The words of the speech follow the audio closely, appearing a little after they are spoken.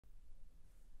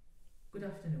good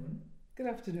afternoon. Good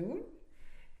afternoon.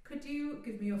 Could you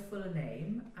give me your full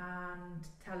name and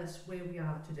tell us where we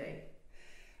are today?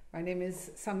 My name is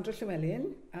Sandra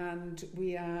Llewellyn and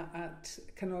we are at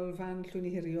Canolfan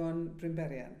Llwynhirion,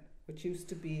 Brymberian, which used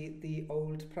to be the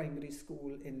old primary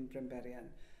school in Brymberian,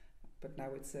 but now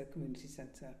it's a community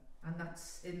centre. And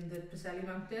that's in the Preselis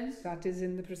Mountains? That is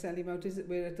in the Preselis Mountains.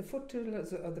 We're at the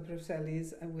foothills of the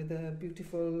Preselis and with a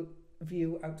beautiful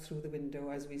view out through the window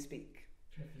as we speak.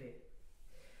 Lovely.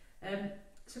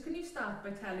 So can you start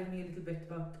by telling me a little bit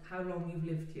about how long you've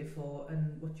lived here for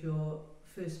and what your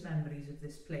first memories of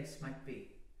this place might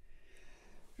be?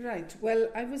 Right,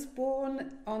 well, I was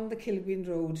born on the Kilwyn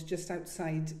Road just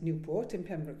outside Newport in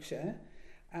Pembrokeshire,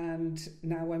 and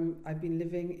now I've been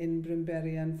living in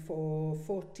Brymberian for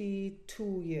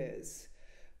 42 years.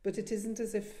 But it isn't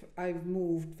as if I've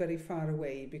moved very far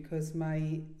away because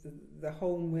the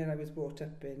home where I was brought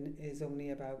up in is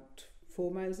only about 4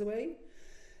 miles away.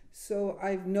 So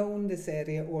I've known this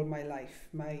area all my life.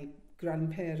 My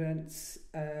grandparents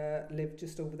lived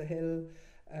just over the hill.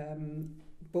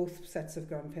 Both sets of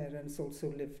grandparents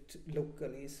also lived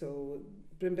locally. So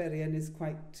Brymberian is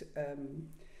quite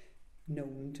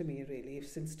known to me really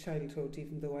since childhood,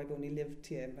 even though I've only lived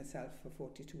here myself for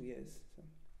 42 years.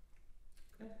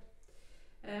 So.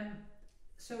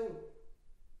 So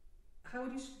how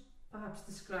would you perhaps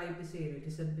describe this area to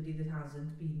somebody that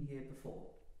hasn't been here before?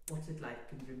 What's it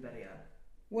like in Brymberian?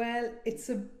 Well, it's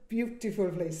a beautiful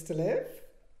place to live.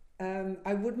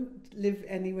 I wouldn't live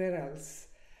anywhere else.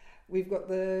 We've got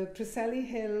the Preselis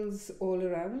Hills all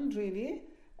around, really.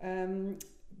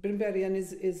 Brymberian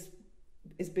is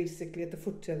basically at the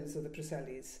foothills of the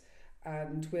Preselis,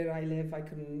 and where I live, I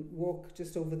can walk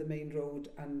just over the main road,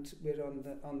 and we're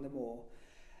on the moor.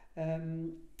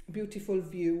 Beautiful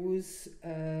views,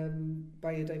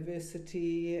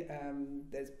 biodiversity.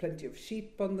 There's plenty of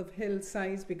sheep on the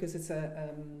hillsides because it's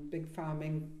a big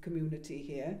farming community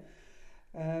here.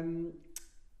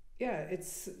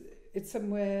 It's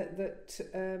somewhere that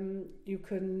you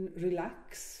can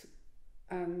relax,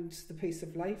 and the pace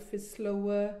of life is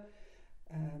slower.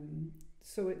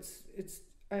 So it's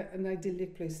an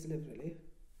idyllic place to live, really.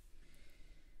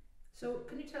 So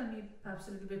can you tell me perhaps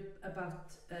a little bit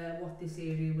about what this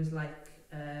area was like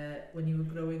when you were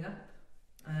growing up?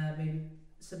 Maybe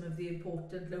some of the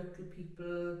important local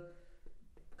people,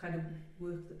 kind of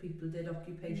work that people did,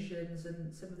 occupations,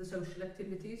 and some of the social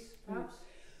activities, perhaps?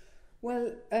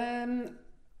 Well,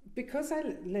 because I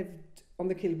lived on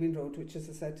the Kilwyn Road, which, as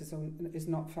I said, is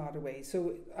not far away,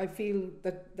 so I feel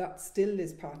that still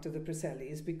is part of the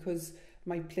Preselis, because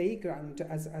my playground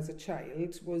as a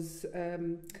child was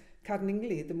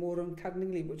Carningley, the moor on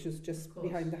Carningley, which was just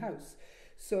behind the house.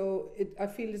 So I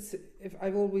feel if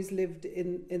I've always lived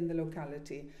in the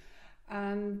locality,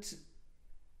 and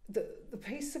the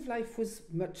pace of life was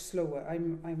much slower.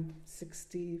 I'm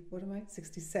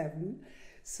 67.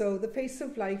 So the pace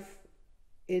of life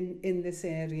in this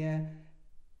area,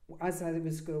 as I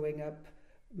was growing up,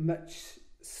 much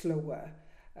slower.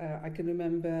 I can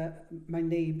remember my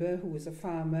neighbour, who was a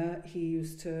farmer. He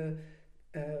used to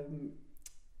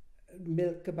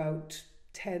milk about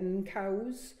 10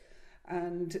 cows,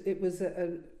 and it was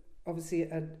obviously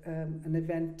an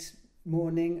event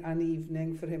morning and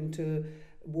evening for him to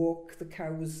walk the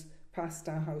cows past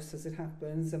our house, as it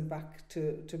happens, and back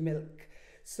to milk.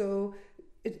 So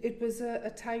it was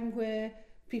a time where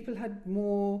people had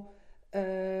more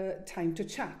time to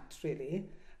chat,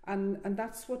 really. And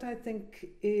that's what I think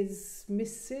is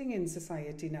missing in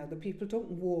society now, that people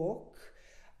don't walk,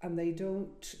 and they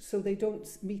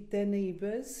don't meet their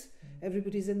neighbours.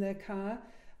 Everybody's in their car.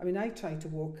 I mean, I try to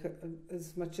walk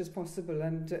as much as possible,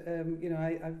 and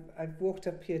I've walked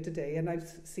up here today, and I've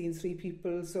seen 3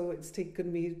 people, so it's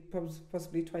taken me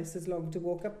possibly twice as long to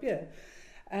walk up here.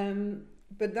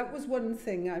 But that was one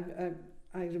thing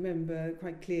I remember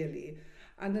quite clearly.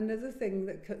 And another thing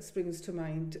that springs to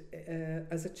mind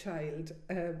as a child,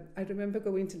 I remember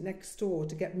going to next door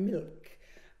to get milk,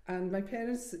 and my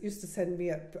parents used to send me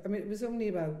up. I mean, it was only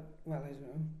about, well, I don't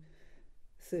know,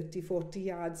 30, 40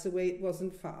 yards away. It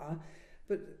wasn't far,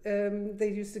 but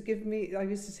they used to give me, I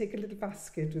used to take a little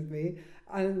basket with me,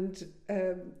 and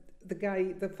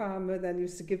the farmer then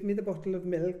used to give me the bottle of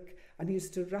milk, and he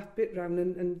used to wrap it round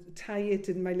and tie it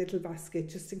in my little basket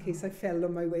just in case I fell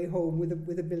on my way home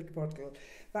with a milk bottle.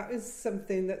 That was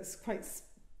something that's quite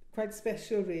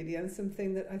special, really, and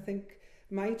something that I think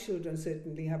my children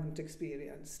certainly haven't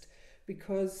experienced,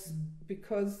 because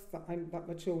I'm that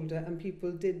much older, and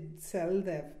people did sell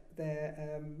their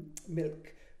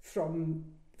milk from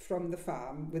the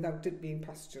farm without it being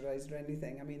pasteurised or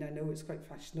anything. I mean, I know it's quite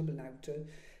fashionable now to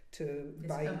to it's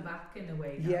buy. It's come back in a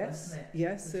way now, Yes, hasn't it?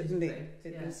 yes, Which certainly. is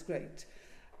great, It is great.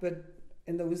 But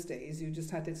in those days, you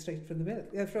just had it straight from the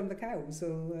milk, from the cow.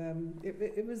 So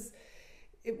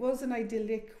it was an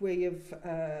idyllic way of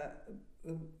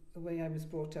the way I was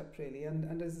brought up, really.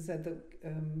 And as I said,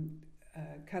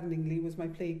 Carningley was my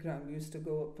playground. We used to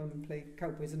go up and play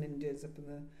cowboys and Indians up in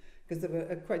the, because there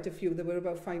were quite a few. There were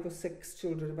about 5 or 6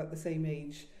 children about the same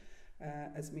age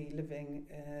as me, living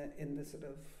in the sort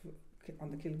of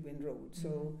on the Kilgwyn Road.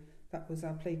 So that was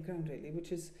our playground, really,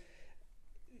 which is,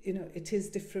 you know, it is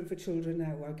different for children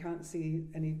now. I can't see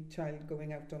any child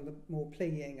going out on the more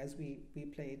playing as we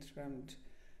played around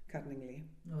Carningley.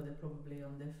 No, they're probably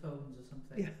on their phones or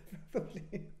something. Yeah,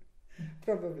 probably.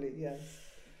 Probably, yes.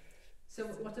 So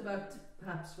what about,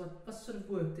 perhaps, what sort of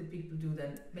work did people do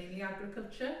then? Mainly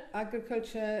agriculture?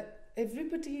 Agriculture.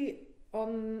 Everybody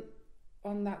on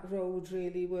that road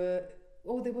really were,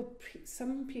 there were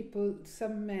some people,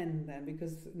 some men then,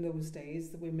 because in those days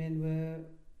the women were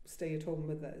stay-at-home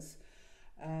mothers.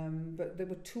 But there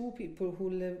were 2 people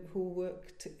who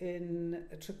worked in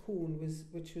Tracoon,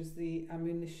 which was the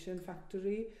ammunition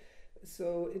factory.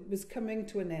 So it was coming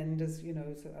to an end, as you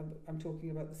know. So I'm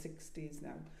talking about the 60s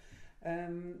now.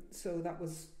 So that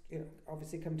was, you know,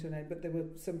 obviously come to an end. But there were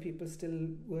some people still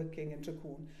working in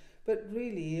Tracoon. But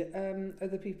really,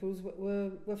 other people's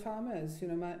were farmers. You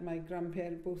know, my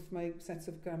grandparents, both my sets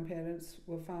of grandparents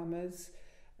were farmers.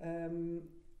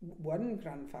 One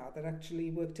grandfather actually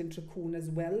worked in Tracoon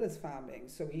as well as farming.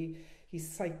 So he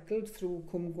cycled through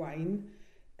Cwm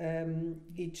Gwaun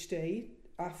each day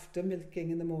after milking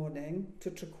in the morning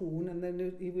to Tracoon, and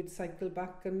then he would cycle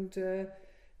back and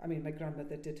I mean, my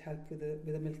grandmother did help with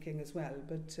the milking as well,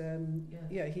 but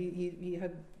yeah, he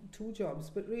had 2 jobs.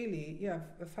 But really, yeah,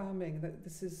 farming.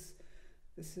 This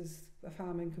is a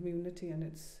farming community, and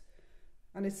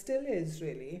it still is,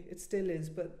 really. It still is.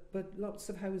 But lots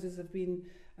of houses have been,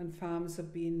 and farms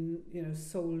have been, you know,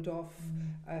 sold off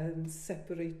and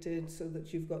separated, so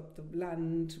that you've got the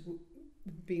land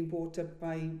being bought up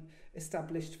by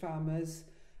established farmers,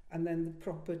 and then the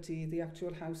property, the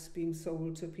actual house, being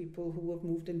sold to people who have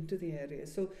moved into the area.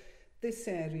 So this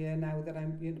area now that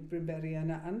I'm, you know, Brimberry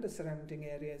and the surrounding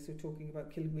areas, we're talking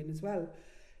about Kilgwyn as well,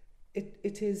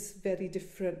 it is very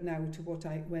different now to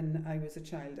when I was a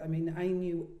child. I mean, I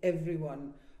knew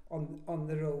everyone on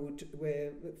the road,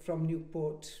 where from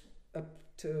Newport up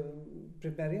to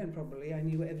Brimberry, and probably I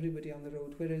knew everybody on the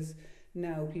road, whereas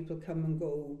now people come and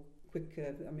go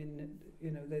quicker. I mean,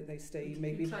 you know, they stay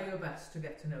maybe. You try your best to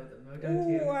get to know them, or don't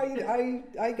you?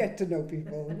 I get to know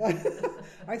people.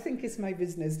 I think it's my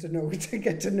business to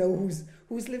get to know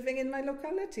who's living in my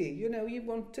locality. You know, you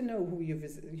want to know who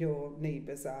your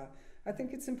neighbours are. I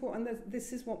think it's important that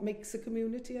this is what makes a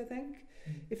community, I think.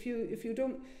 If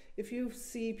you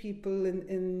see people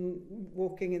in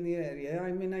walking in the area,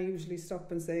 I mean, I usually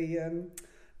stop and say,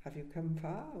 have you come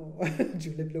far, or do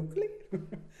you live locally?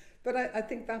 But I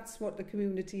think that's what the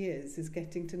community is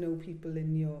getting to know people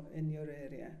in your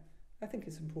area. I think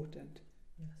it's important.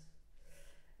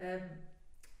 Yes.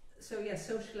 So yes,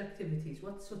 social activities.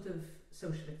 What sort of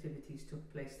social activities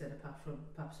took place then, apart from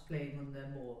perhaps playing on the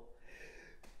moor?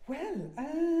 Well,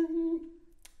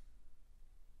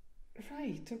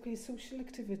 right, okay, social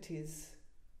activities.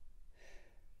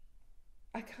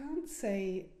 I can't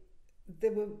say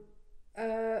there were.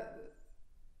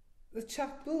 The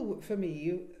chapel for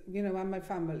me, you know, and my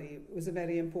family, was a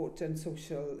very important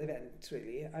social event,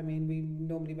 really. I mean, we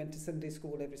normally went to Sunday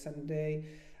school every Sunday,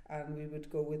 and we would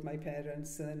go with my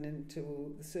parents and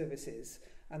into the services.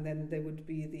 And then there would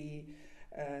be the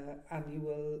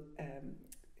annual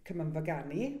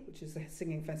Cymanfagani, which is a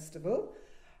singing festival,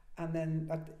 and then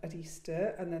at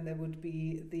Easter, and then there would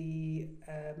be the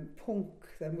Pwnc,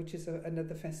 then, which is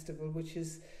another festival, which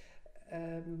is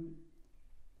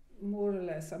more or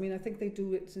less, I mean, I think they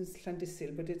do it in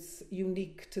Llandysil, but it's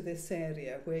unique to this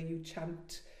area, where you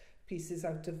chant pieces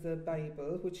out of the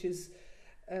Bible, which is,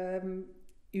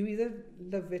 you either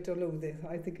love it or loathe it.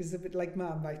 I think it's a bit like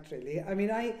Marmite, really. I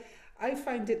mean, I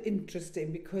find it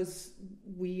interesting because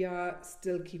we are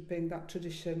still keeping that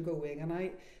tradition going,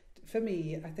 and for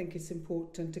me, I think it's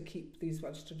important to keep these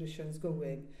Welsh traditions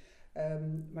going.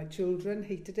 My children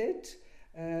hated it.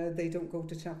 They don't go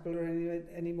to chapel or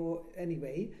anymore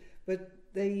anyway, but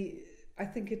I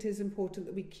think it is important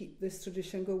that we keep this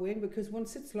tradition going, because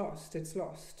once it's lost, it's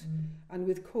lost. And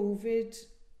with COVID,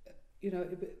 you know,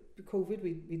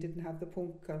 we didn't have the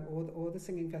Pwnc or the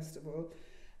singing festival,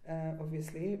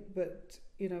 obviously, but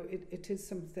you know, it is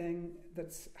something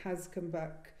that has come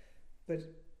back, but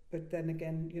then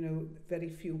again, you know, very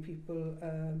few people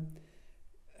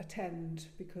attend,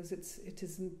 because it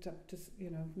isn't up to,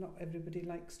 not everybody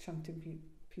likes chanting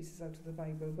pieces out of the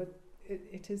Bible, but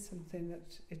it is something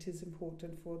that it is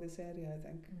important for this area, I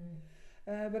think.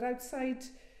 But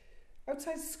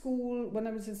outside school, when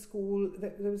I was in school,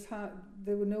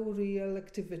 there were no real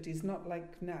activities, not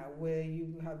like now where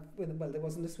you have, well, there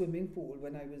wasn't a swimming pool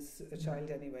when I was a child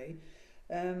anyway.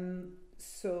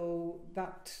 So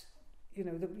that,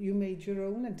 you made your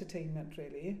own entertainment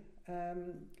really.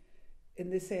 In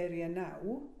this area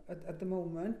now, at the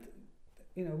moment,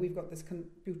 we've got this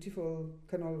beautiful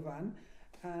canolfan,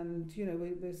 and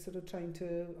we're sort of trying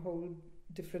to hold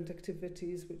different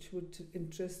activities which would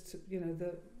interest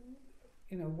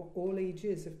all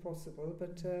ages if possible.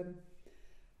 But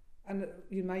and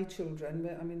my children,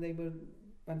 I mean, they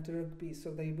went to rugby, so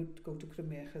they would go to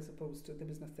Crymych, as opposed to, there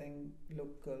was nothing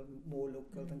more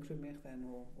local than Crymych then,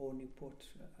 or Newport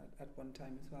at one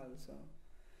time as well. So,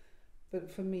 but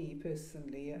for me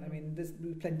personally, I mean, there's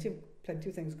plenty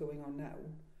of things going on now,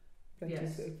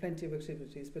 plenty of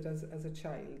activities. But as a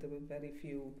child, there were very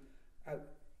few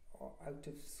out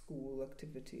of school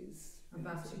activities. And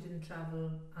perhaps you didn't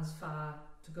travel as far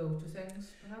to go to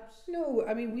things, perhaps? No,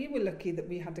 I mean, we were lucky that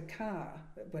we had a car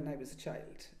when I was a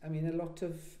child. I mean, a lot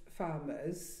of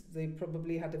farmers, they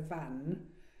probably had a van,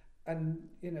 and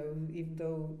even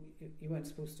though you weren't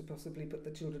supposed to possibly put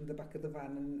the children in the back of the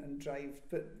van and drive,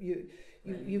 but you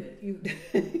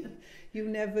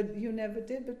never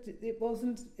did. But it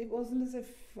wasn't as if,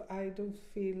 I don't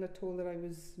feel at all that I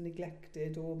was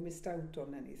neglected or missed out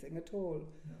on anything at all.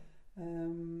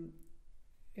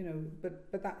 No.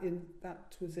 But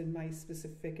that was in my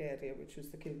specific area, which was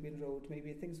the Kilwyn Road.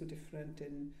 Maybe things were different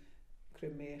in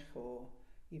Crymych or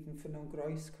even Ffynnon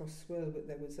Groes, Coswell, but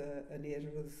there was an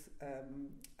Erwth,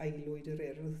 aelwyd yr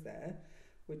Erwth there,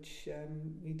 which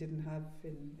we didn't have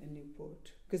in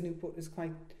Newport, because Newport was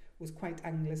quite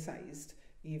anglicised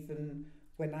even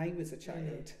when I was a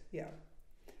child. Yeah.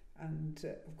 And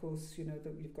of course,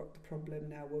 that you've got the problem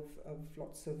now of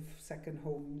lots of second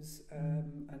homes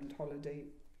and holiday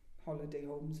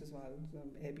homes as well,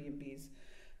 Airbnbs,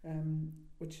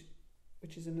 which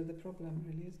is another problem,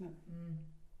 really, isn't it?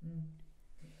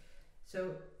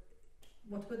 So,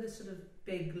 what were the sort of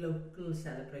big local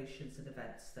celebrations and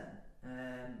events then?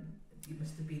 You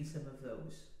must have been some of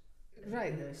those,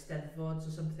 right? Steddfods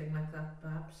or something like that,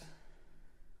 perhaps,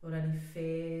 or any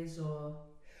fairs or.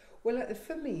 Well,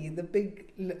 for me, the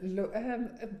big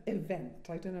event,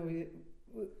 I don't know,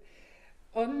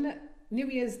 on New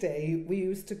Year's Day, we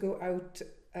used to go out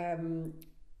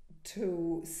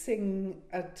to sing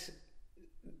at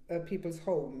people's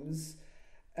homes,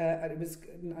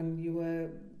 and you were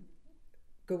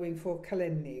going for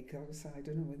Calennig. I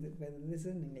don't know whether there's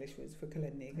an English word for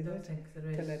Calennig. I don't think there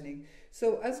is. Calennig.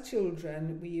 So as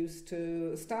children, we used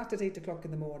to start at 8 o'clock in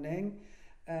the morning.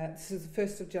 This is the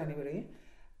 1st of January.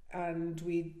 And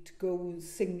we'd go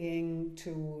singing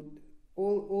to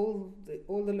all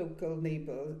the local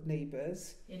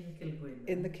neighbours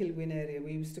in the Kilwyn area.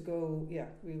 We used to go,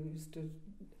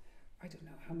 I don't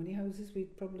know how many houses. We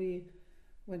probably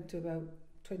went to about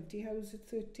 20 houses,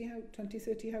 30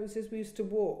 houses. We used to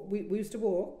walk. We used to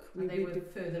walk. And they were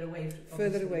further away.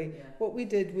 Further away. Yeah. What we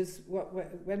did was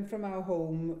went from our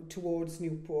home towards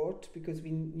Newport, because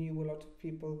we knew a lot of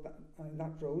people on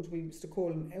that road. We used to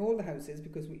call all the houses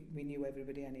because we knew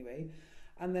everybody anyway.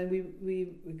 And then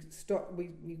we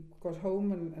got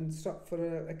home and stopped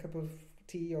for a cup of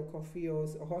tea or coffee or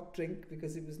a hot drink,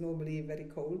 because it was normally very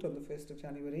cold on the 1st of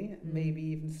January, maybe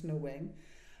even snowing.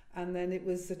 And then it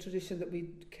was a tradition that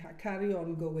we'd carry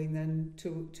on going then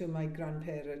to my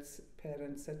grandparents'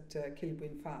 parents at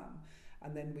Kilwyn Farm.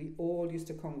 And then we all used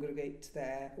to congregate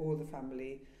there, all the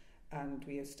family, and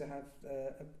we used to have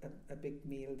a big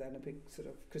meal then, a big sort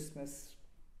of Christmas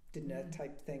dinner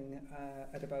type thing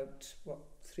at about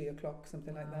 3 o'clock,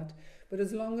 something like that. But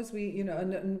as long as we,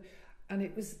 and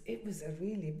it was a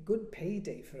really good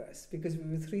payday for us, because we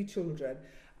were 3 children.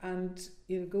 And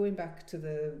going back to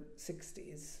the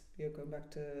 60s, going back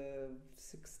to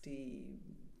 60,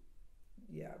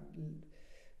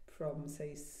 from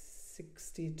say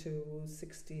 60 to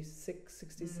 66,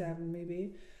 67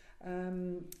 maybe,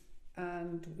 and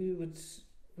we would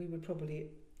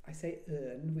probably, I say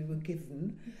earn, we were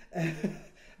given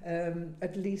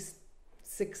at least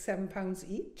 £6-7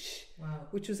 each. Wow.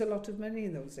 Which was a lot of money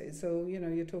in those days. So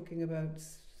you're talking about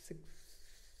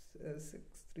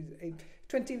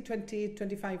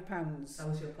 25 pounds. That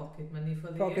was your pocket money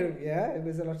for the year? Yeah, it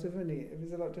was a lot of money.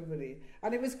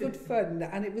 And it was good fun.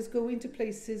 And it was going to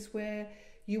places where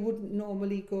you wouldn't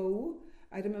normally go.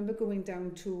 I remember going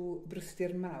down to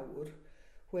Brwstyr Mawr,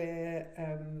 where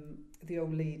the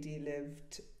old lady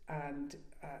lived, and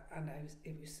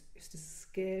it used to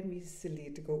scare me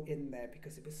silly to go in there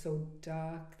because it was so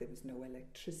dark. There was no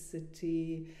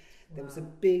electricity. There was a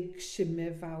big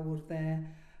shimmer fawr there,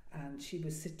 and she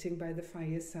was sitting by the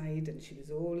fireside, and she was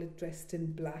all dressed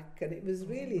in black, and it was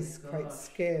really quite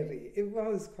scary. It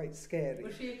was quite scary.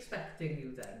 Was she expecting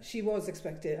you then? She was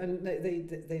expecting, and they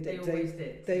did. They always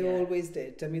did. They always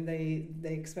did. I mean,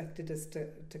 they expected us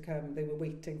to come. They were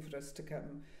waiting for us to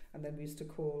come, and then we used to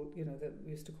call. We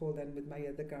used to call then with my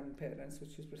other grandparents,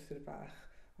 which was Preselis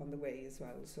on the way as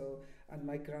well. So, and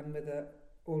my grandmother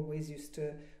always used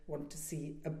to want to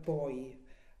see a boy.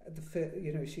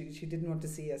 She didn't want to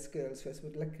see us girls first,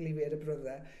 but luckily we had a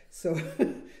brother, so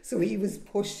he was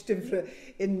pushed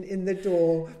in the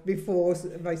door before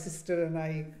my sister and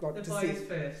I got to see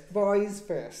boys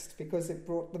first, because it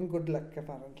brought them good luck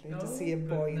apparently to see a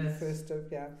boy in the first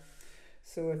of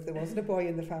So if there wasn't a boy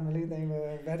in the family, they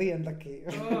were very unlucky.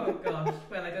 Oh gosh,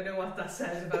 well, I don't know what that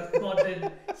says about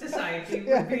modern society. It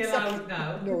wouldn't be allowed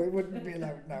now. No, it wouldn't be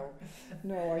allowed now.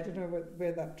 No, I don't know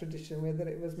where that tradition, whether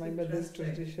it was my mother's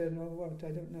tradition or what, I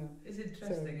don't know. It's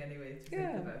interesting anyway to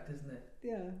think about, isn't it?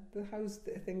 Yeah,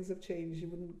 things have changed. You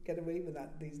wouldn't get away with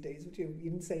that these days, would you?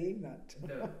 Even saying that.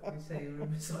 No, you say you're a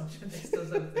misogynist or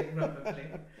something,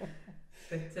 probably.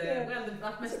 But, well,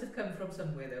 that must have come from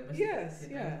somewhere though, mustn't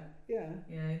it? Yeah,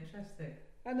 interesting.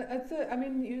 And I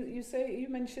mean, you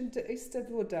mentioned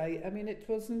Eisteddfodau. I mean, it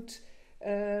wasn't,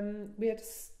 we had a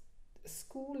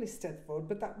school Eisteddfod,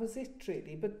 but that was it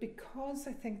really. But because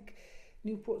I think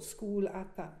Newport School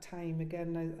at that time,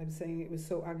 again, I'm saying it was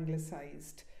so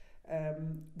anglicised,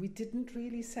 we didn't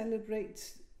really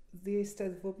celebrate the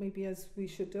Eisteddfod maybe as we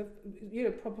should have.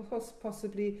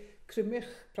 Possibly Crymych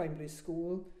Primary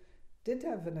School did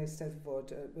have an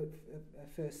Eisteddfod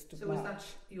first of March. So was that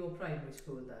your primary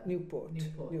school then? Newport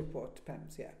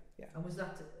Pems, yeah. And was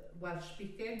that Welsh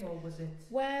speaking or was it?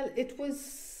 Well, it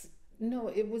was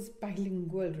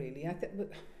bilingual really.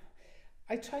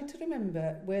 I tried to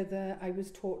remember whether I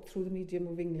was taught through the medium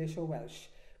of English or Welsh,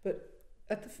 but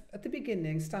at the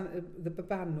beginning, the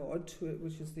Babanod,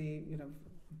 which is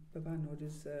Babanod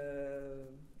is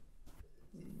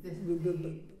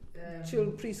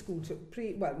preschool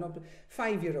not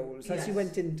 5-year-olds, as you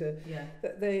went into,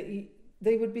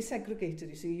 they would be segregated.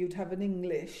 You see, you'd have an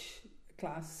English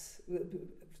class,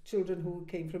 children who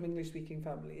came from English speaking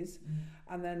families,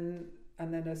 and then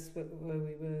us where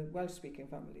we were Welsh speaking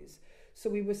families. So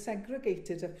we were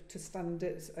segregated up to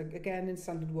standards again in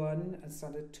standard 1 and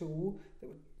standard 2.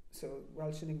 So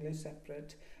Welsh and English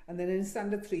separate, and then in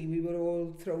standard 3 we were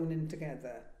all thrown in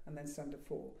together, and then standard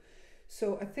 4.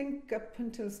 So I think up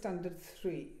until standard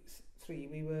 3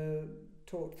 we were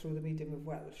taught through the medium of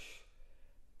Welsh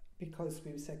because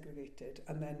we were segregated,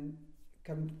 and then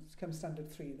come standard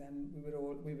 3 then we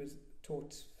were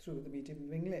taught through the medium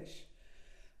of English,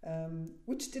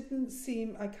 which didn't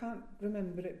seem, I can't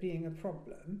remember it being a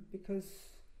problem because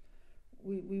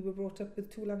we were brought up with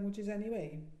 2 languages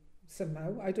anyway.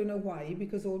 Somehow, I don't know why,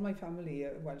 because all my family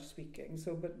are Welsh speaking.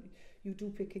 So, but you do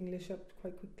pick English up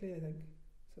quite quickly, I think.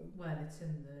 So. Well, it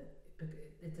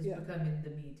has become in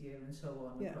the media and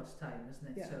so on across time,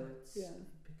 isn't it? So it's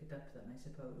pick it up then, I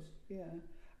suppose. Yeah,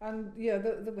 and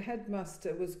the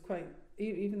headmaster was quite,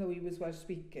 even though he was Welsh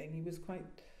speaking, he was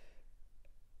quite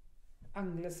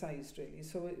anglicised really.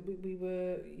 So we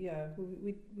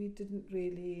didn't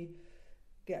really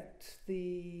get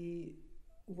the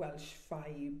Welsh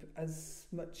vibe as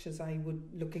much as I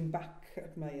would, looking back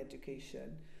at my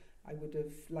education, I would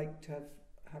have liked to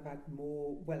have had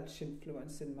more Welsh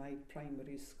influence in my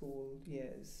primary school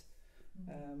years,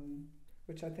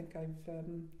 which I think I've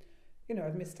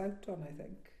missed out on, I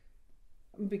think.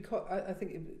 Because I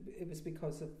think it was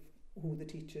because of who the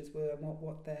teachers were and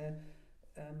what their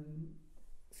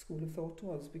school of thought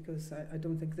was, because I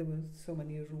don't think there were so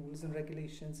many rules and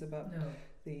regulations about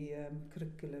the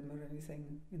curriculum or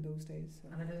anything in those days. So.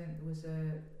 And I don't think there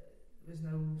was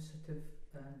no sort of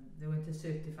they weren't a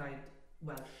certified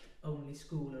Welsh only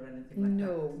school or anything like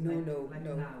No.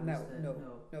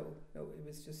 It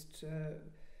was just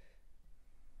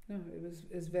it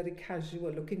was very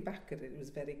casual. Looking back at it, it was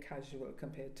very casual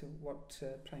compared to what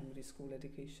primary school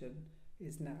education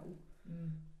is now.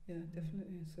 Yeah,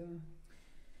 definitely. So.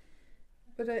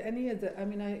 But any other,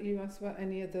 you asked about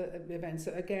any other events.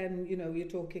 So again, you're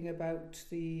talking about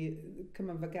the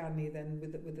Cymavagani then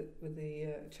with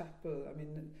the chapel.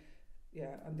 And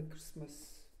the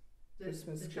Christmas.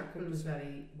 The chapel was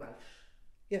very Welsh.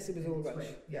 Yes, it was all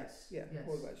Welsh. Yes.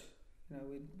 All Welsh.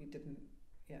 We didn't.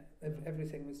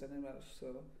 Everything was done in Welsh.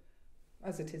 So,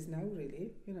 as it is now,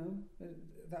 really,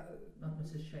 that. Not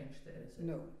much has changed there, is it?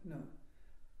 No.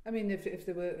 I mean, if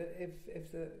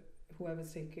the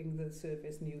whoever's taking the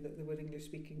service knew that there were English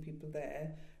speaking people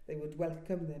there, they would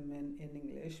welcome them in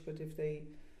English. But if they,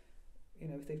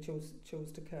 if they chose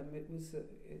to come, it's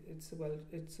a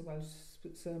Welsh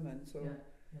sermon, so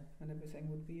and everything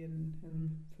would be in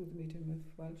through the medium of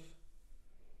Welsh.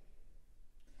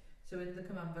 So in the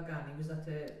Cymanfa, was that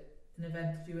an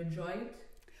event that you enjoyed?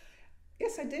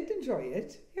 Yes, I did enjoy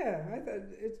it. Yeah, I thought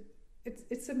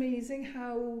it's amazing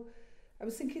how. I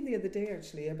was thinking the other day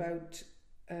actually about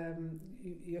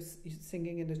you're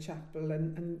singing in a chapel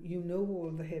and you know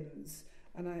all the hymns,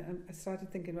 and I started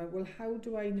thinking about, well, how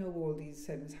do I know all these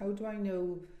hymns? How do I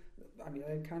know? I mean,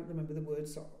 I can't remember the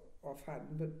words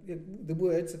offhand, but the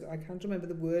words I can't remember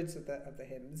the words of the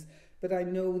hymns, but I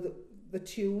know the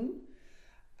tune,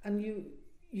 and you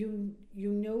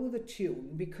know the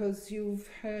tune because you've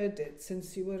heard it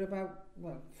since you were about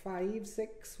 5,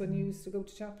 6 when you used to go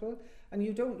to chapel, and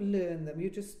you don't learn them. You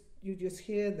just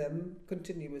hear them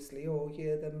continuously or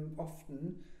hear them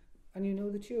often, and you know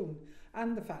the tune.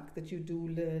 And the fact that you do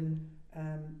learn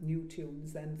new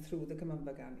tunes then through the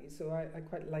Cymanfa. So I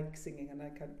quite like singing, and I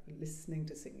like listening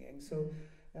to singing. So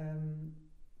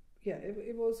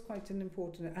it was quite an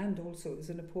important, and also it was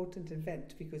an important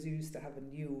event because you used to have a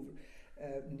new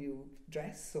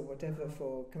dress or whatever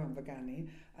for Cymanfa,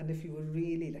 and if you were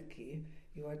really lucky,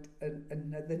 you had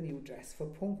another new dress for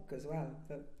punk as well.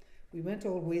 But we weren't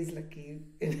always lucky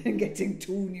in getting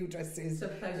 2 new dresses.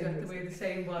 Sometimes you have to wear the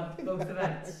same one both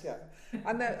events. Yeah,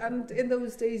 and in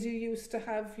those days you used to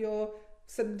have your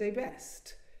Sunday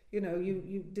best.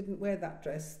 You didn't wear that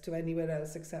dress to anywhere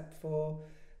else except for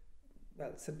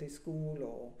Sunday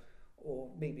school or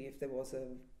maybe if there was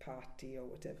a party or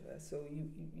whatever. So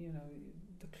you know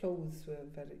the clothes were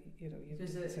very it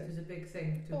was a big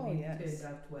thing to be turned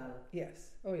out well.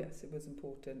 Yes. Oh yes, it was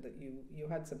important that you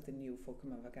had something new for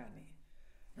Cymanfa.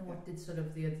 And what did sort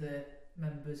of the other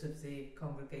members of the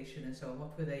congregation and so on,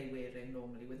 what were they wearing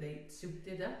normally? Were they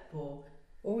suited up or?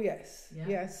 Oh yes,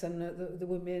 yes, and the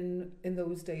women in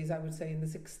those days, I would say in the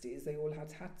 60s, they all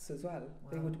had hats as well.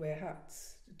 Wow. They would wear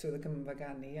hats to the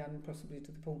Cymanfa and possibly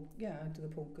to the punk, to the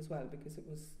punk as well, because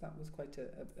that was quite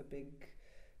a big,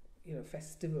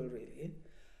 festival really.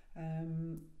 I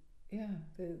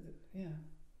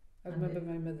remember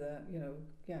my mother,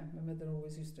 my mother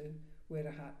always used to wear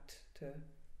a hat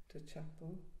to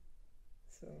chapel.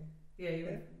 So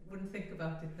you wouldn't think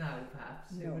about it now,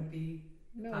 perhaps. No. It would be.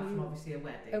 Apart from obviously a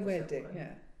wedding. A wedding,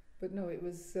 but no, it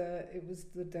was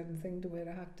the damn thing to wear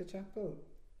a hat to chapel,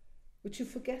 which you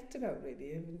forget about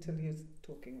really until you're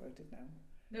talking about it now.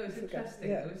 No, it's interesting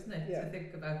though, isn't it? To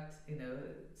think about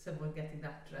someone getting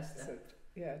that dressed up.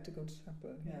 To go to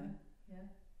chapel.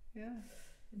 Yeah.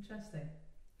 Interesting.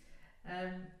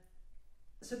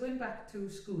 So going back to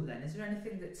school then, is there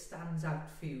anything that stands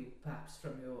out for you perhaps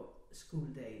from your school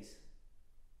days?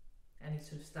 Any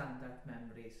sort of standout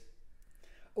memories?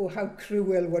 Oh, how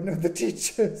cruel one of the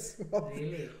teachers was.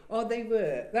 Really? Oh, they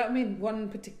were. One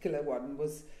particular one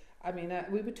was,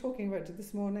 we were talking about it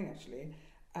this morning actually,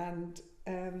 and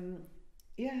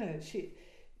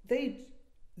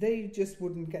they just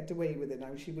wouldn't get away with it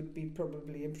now. She would be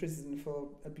probably in prison for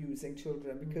abusing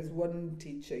children because one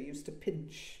teacher used to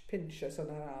pinch us on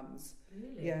her arms.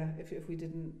 Really? Yeah, if we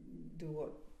didn't do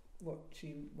what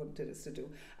she wanted us to do.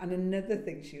 And another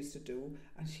thing she used to do,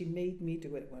 and she made me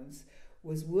do it once,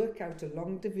 was work out a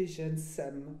long division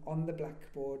sum on the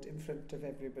blackboard in front of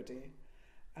everybody.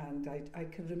 And I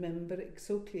can remember it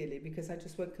so clearly because I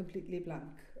just went completely blank.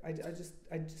 I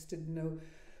just didn't know.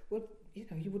 Well,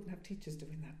 you wouldn't have teachers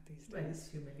doing that these days. Well, it's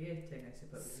humiliating, I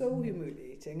suppose. So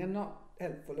humiliating and not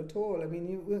helpful at all. I mean,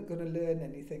 you weren't going to learn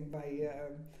anything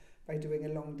by doing a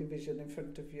long division in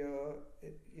front of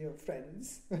your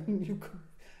friends. And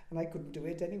I couldn't do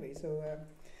it anyway, so...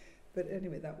 But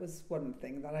anyway, that was one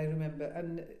thing that I remember.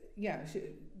 And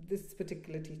this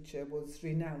particular teacher was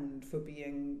renowned for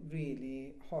being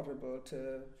really horrible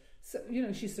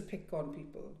she used to pick on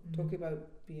people, talking about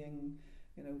being,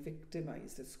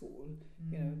 victimised at school,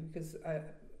 because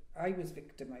I was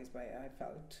victimised by it, I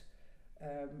felt.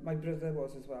 My brother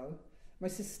was as well. My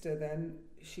sister then,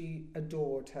 she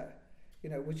adored her,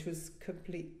 which was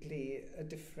completely a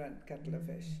different kettle of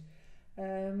fish.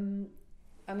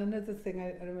 And another thing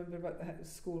I remember about the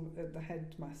school, the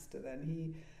headmaster then,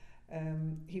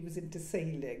 he was into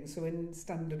sailing. So in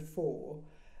Standard 4,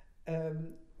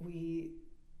 we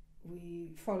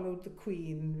followed the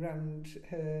Queen round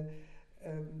her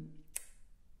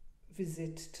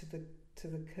visit to the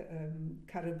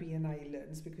Caribbean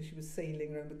islands because she was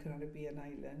sailing around the Caribbean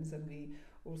islands, and we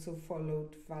also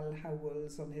followed Val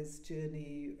Howells on his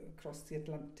journey across the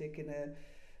Atlantic in a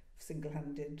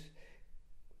single-handed.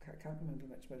 I can't remember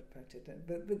much about it,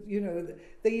 but you know,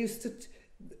 they used to.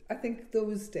 I think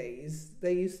those days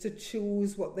they used to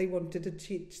choose what they wanted to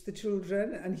teach the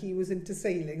children, and he was into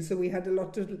sailing, so we had a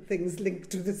lot of things linked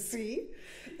to the sea.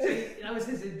 So that was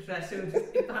his interest, so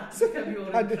it had to become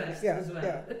your interest as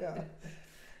well. Yeah.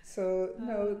 So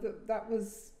no, that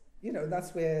was, you know,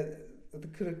 that's where the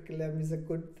curriculum is a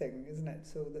good thing, isn't it?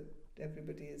 So that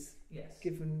everybody is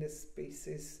given this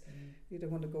basis. You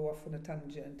don't want to go off on a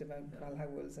tangent about Val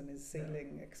Howells and his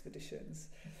sailing expeditions.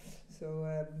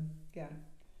 So, yeah.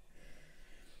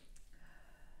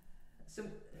 So,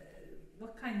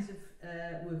 what kinds of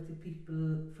work did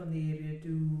people from the area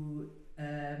do?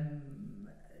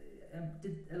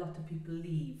 Did a lot of people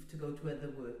leave to go to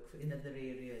other work in other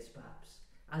areas, perhaps,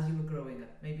 as you were growing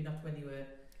up? Maybe not when you were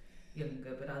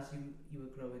younger, but as you were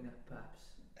growing up, perhaps?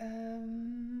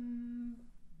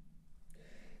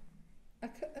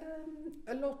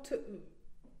 A lot of,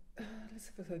 let's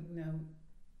have a think now.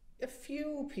 A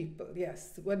few people,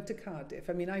 yes, went to Cardiff.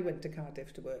 I mean, I went to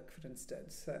Cardiff to work, for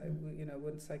instance. You know,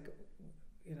 once I,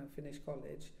 finished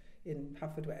college in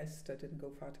Haverfordwest, I didn't go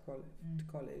far to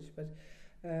college, but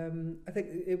I think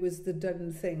it was the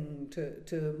done thing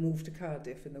to move to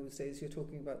Cardiff in those days. You're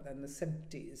talking about then the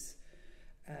 70s,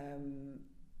 and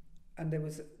there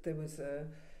was a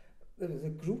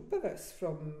group of us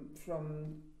from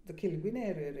the Kilwyn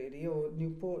area, really, or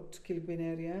Newport, Kilwyn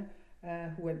area,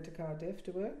 who went to Cardiff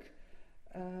to work.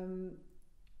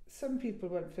 Some people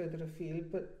went further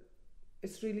afield, but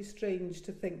it's really strange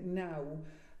to think now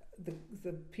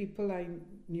the people I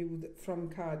knew that from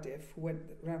Cardiff who went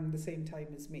around the same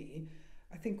time as me,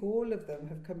 I think all of them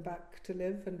have come back to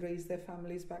live and raise their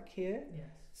families back here. Yes.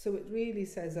 So it really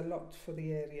says a lot for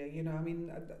the area, you know. I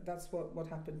mean, that's what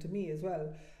happened to me as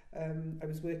well. I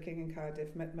was working in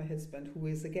Cardiff, met my husband, who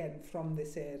is again from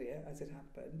this area, as it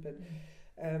happened. But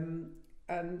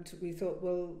and we thought,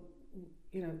 well,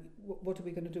 you know, what are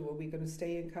we going to do? Are we going to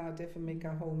stay in Cardiff and make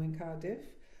our home in Cardiff,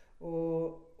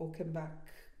 or come back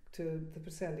to the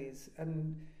Preselis?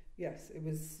 And yes, it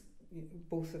was,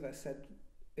 both of us said,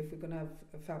 if we're going to have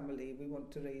a family, we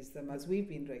want to raise them as we've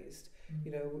been raised,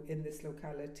 you know, in this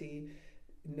locality.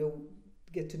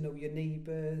 Get to know your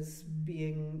neighbours,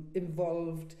 being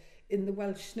involved in the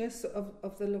Welshness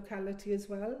of the locality as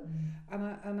well.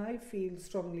 And I feel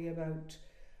strongly about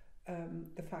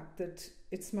the fact that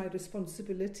it's my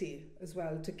responsibility as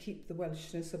well to keep the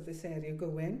Welshness of this area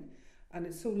going. And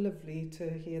it's so lovely to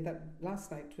hear that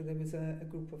last night where there was a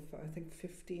group of, I think,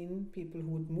 15 people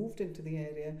who had moved into the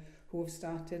area who have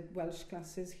started Welsh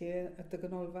classes here at the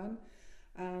Ganolfan.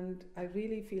 And I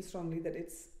really feel strongly that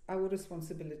it's our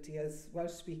responsibility as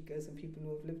Welsh speakers and people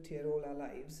who have lived here all our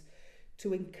lives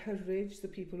to encourage the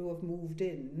people who have moved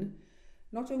in,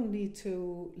 not only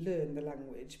to learn the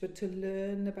language, but to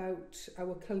learn about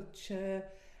our culture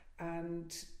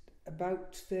and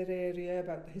about their area,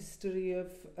 about the history of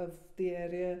the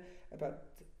area,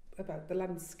 about the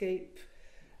landscape,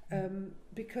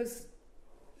 because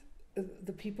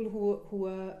the people who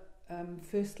are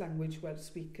first language Welsh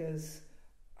speakers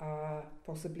are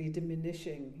possibly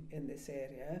diminishing in this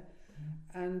area.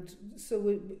 And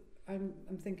so I'm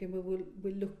thinking, well,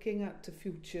 we're looking at the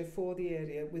future for the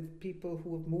area with people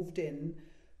who have moved in,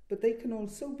 but they can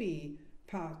also be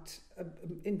part,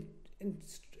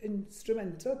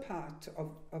 instrumental part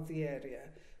of the area.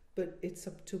 But it's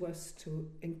up to us to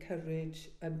encourage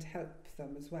and help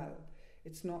them as well.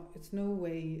 It's no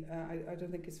way, I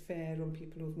don't think it's fair on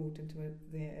people who've moved into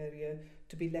the area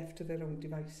to be left to their own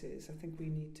devices. I think we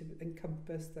need to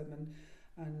encompass them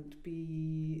and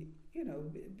be, you know,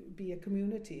 be a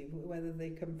community, whether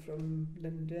they come from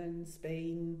London,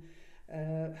 Spain,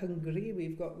 Hungary.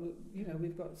 We've got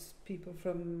people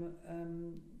from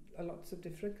lots of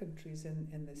different countries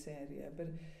in this area, but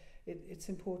it's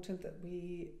important that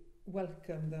we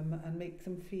welcome them and make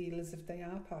them feel as if they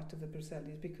are part of the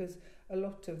Preselis, because a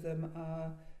lot of them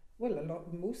are,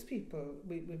 most people,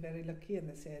 we're very lucky in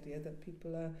this area that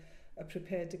people are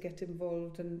prepared to get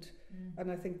involved, and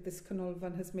I think this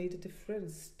Canolfan has made a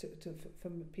difference for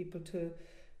people to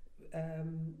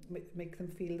make them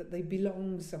feel that they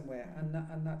belong somewhere,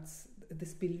 and that's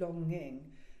this belonging,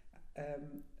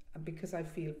 and because I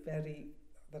feel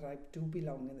that I do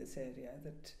belong in this area,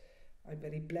 that I'm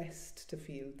very blessed to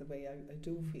feel the way I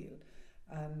do feel.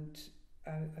 And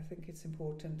I think it's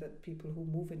important that people who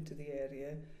move into the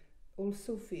area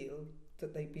also feel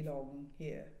that they belong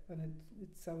here. And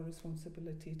it's our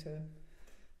responsibility to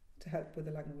help with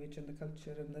the language and the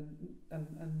culture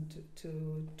and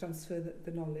to transfer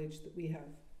the knowledge that we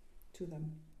have to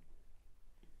them.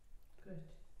 Good.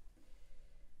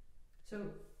 So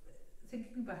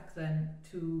thinking back then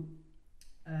to,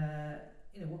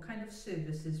 what kind of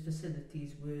services,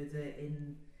 facilities were there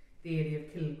in the area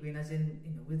of Kilgreen, as in,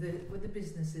 with the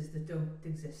businesses that don't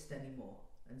exist anymore,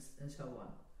 and so on?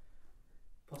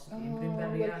 Possibly in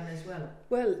Brynberian as well.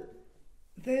 Well,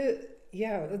 there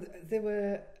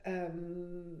were.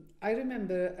 I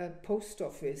remember a post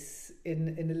office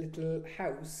in a little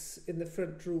house in the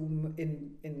front room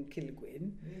in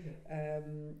Kilgreen, Really?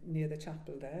 near the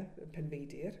chapel there,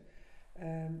 Penfeidir.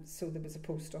 So there was a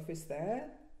post office there,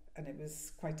 and it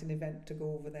was quite an event to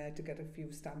go over there to get a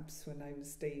few stamps when I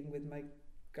was staying with my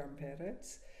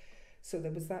grandparents. So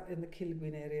there was that in the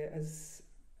Kilgreen area, as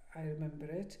I remember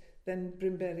it. Then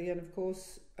Brynberian, of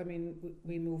course, I mean,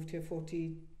 we moved here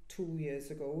 42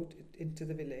 years ago into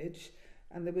the village,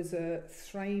 and there was a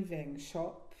thriving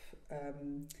shop,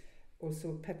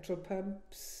 also petrol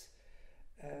pumps.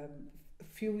 A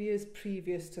few years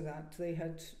previous to that, they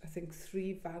had, I think,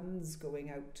 3 vans going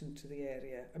out into the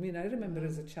area. I mean, I remember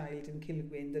as a child in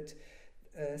Kilgreen that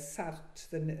Sart,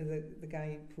 the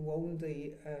guy who owned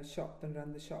the shop and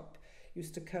ran the shop,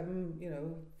 used to come,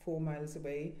 4 miles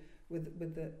away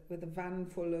with a van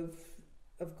full of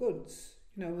goods.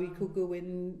 We could go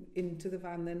into the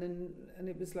van then, and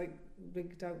it was like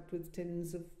rigged out with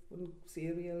tins of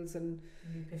cereals and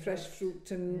fresh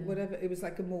fruit and whatever. It was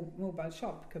like a mobile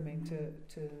shop coming to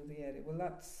the area. Well,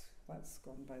 that's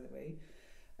gone, by the way.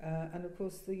 And of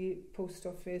course the post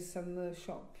office and the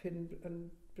shop in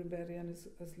Brynberian has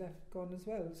gone as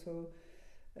well. So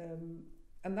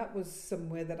and that was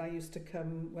somewhere that I used to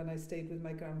come when I stayed with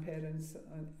my grandparents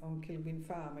on Kilgreen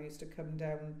Farm. I used to come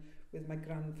down with my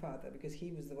grandfather because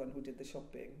he was the one who did the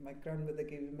shopping. My grandmother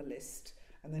gave him a list,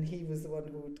 and then he was the one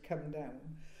who would come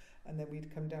down, and then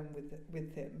we'd come down with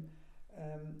him.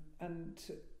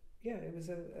 It was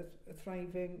a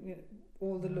thriving.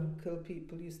 All the local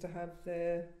people used to have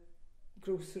their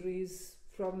groceries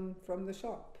from the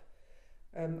shop.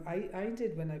 I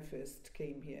did when I first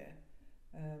came here.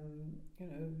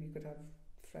 You could have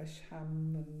fresh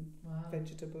ham and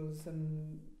vegetables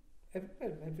and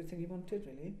everything you wanted,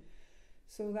 really.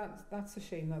 So that's a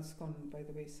shame that's gone by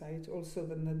the wayside. Also,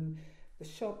 then the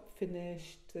shop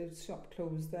finished, the shop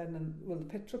closed then, and the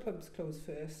petrol pumps closed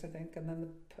first, I think, and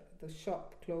then the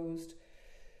shop closed.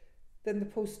 Then the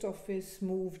post office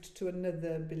moved to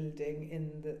another building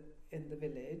in the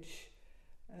village.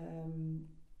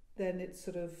 Then it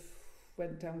sort of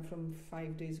went down from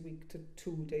 5 days a week to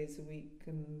 2 days a week,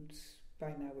 and by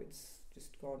now it's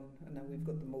just gone. And now we've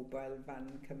got the mobile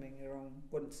van coming around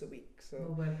once a week. So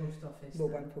mobile post office.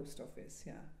 Post office,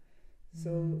 yeah.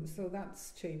 So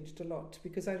that's changed a lot,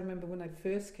 because I remember when I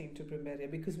first came to Brynberia,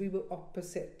 because we were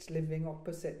living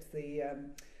opposite the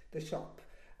shop.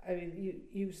 I mean, you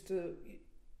used to,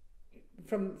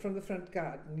 from the front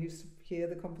garden, you used to hear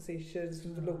the conversations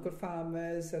from the local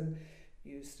farmers, and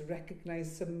you used to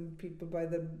recognise some people by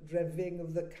the revving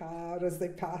of the car as they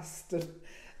passed.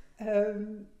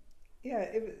 And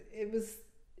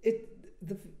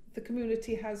the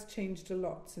community has changed a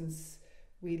lot since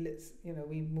we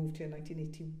moved here in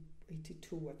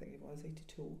 1982, I think it was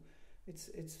 82.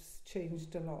 It's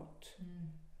changed a lot.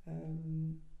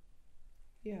 And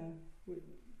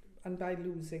by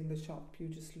losing the shop, you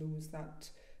just lose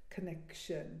that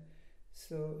connection.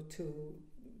 So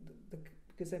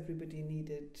because everybody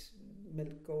needed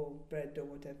milk or bread or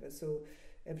whatever, so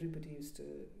everybody used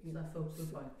to. That focal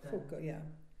point. Yeah.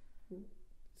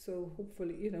 So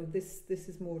hopefully, this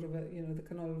is more of a, the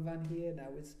canal van here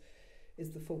now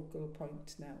is the focal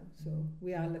point now. So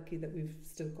we are lucky that we've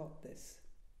still got this.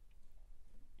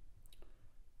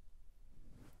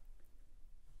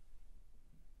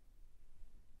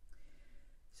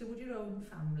 So would your own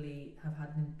family have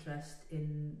had an interest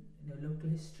in local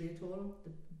history at all?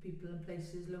 The people and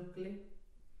places locally?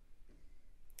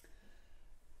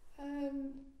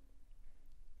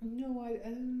 No,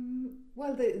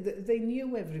 well, they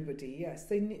knew everybody. Yes,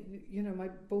 they knew.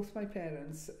 Both my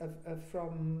parents are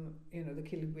from the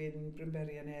Kilgreen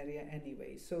Brynberian area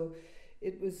anyway. So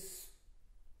it was,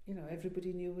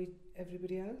 everybody knew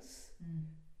everybody else.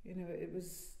 It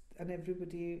was, and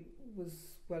everybody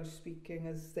was Welsh speaking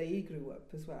as they grew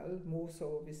up as well. More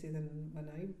so obviously than when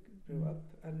I grew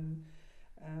up. And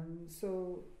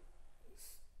so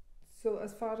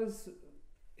as far as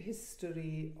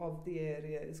history of the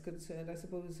area is concerned, I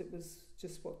suppose it was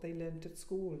just what they learnt at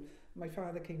school. My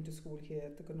father came to school here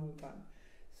at the Ganolfan,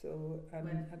 so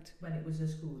when it was a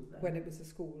school then? When it was a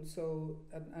school, so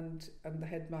and the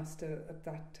headmaster at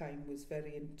that time was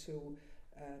very into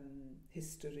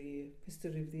history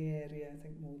of the area, I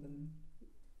think, more than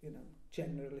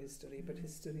general history, but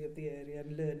history of the area,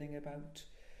 and learning about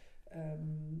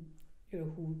you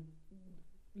know, who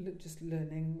just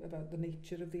learning about the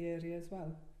nature of the area as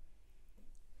well.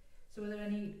 So were there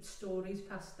any stories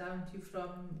passed down to you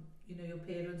from, you know, your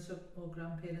parents or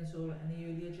grandparents or any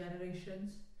earlier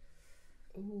generations?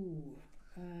 Oh,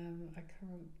 I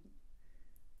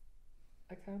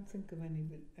can't think of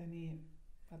any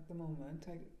at the moment.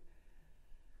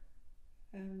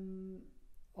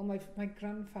 My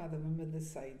grandfather, my mother's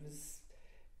side, was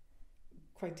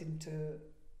quite into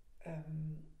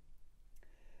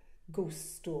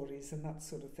ghost stories and that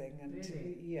sort of thing. And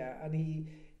really? yeah, and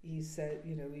he said,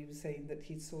 you know, he was saying that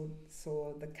he saw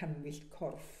the Canwyll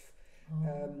Corff,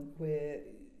 where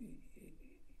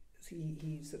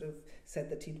he sort of said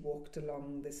that he'd walked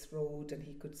along this road and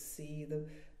he could see the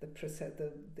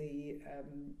procession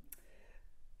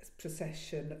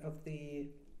of the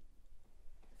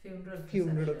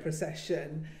funeral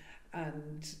procession,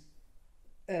 and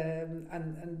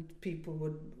people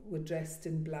were dressed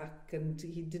in black, and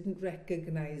he didn't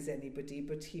recognise anybody,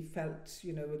 but he felt,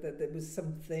 you know, that there was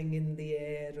something in the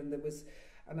air, and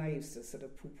I used to sort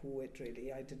of poo-poo it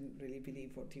really. I didn't really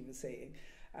believe what he was saying.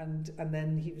 And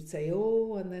then he would say,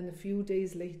 oh, and then a few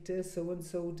days later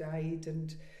so-and-so died,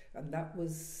 and that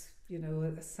was, you know,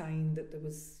 a sign that there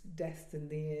was death in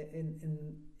the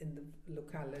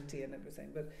locality and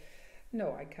everything. But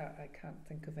no, I can't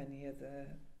think of any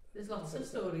other. There's lots of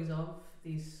stories of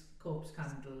these corpse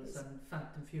candles and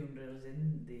phantom funerals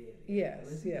in the area. Yes,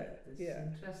 though, isn't it?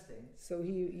 It's interesting. So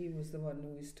he was the one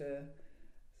who used to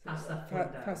pass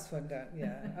one down,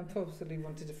 yeah. And possibly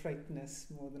wanted to frighten us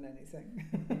more than anything.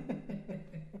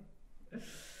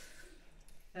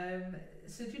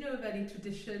 So do you know of any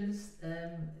traditions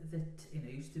that, you know,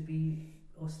 used to be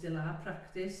or still are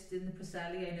practiced in the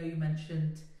Preselis? I know you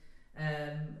mentioned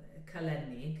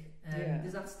Calennig.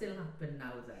 Does that still happen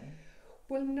now then?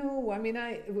 Well, no. I mean,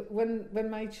 when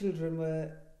my children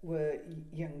were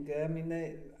younger, I mean,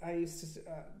 I used to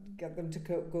get them to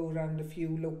go around a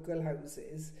few local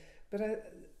houses, but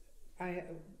I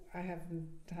haven't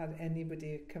had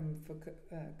anybody come for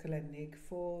Calennig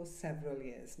for several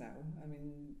years now. I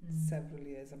mean, several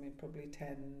years. I mean, probably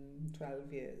 10,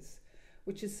 12 years,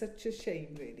 which is such a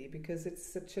shame, really, because it's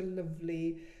such a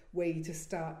lovely way to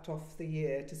start off the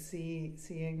year, to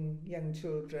seeing young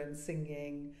children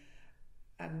singing.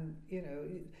 And, you know,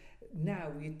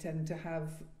 now we tend to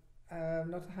have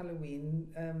not Halloween,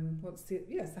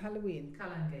 the Halloween.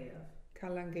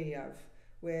 Calan Gaeaf,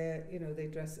 where, you know, they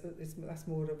dress, that's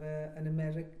more of an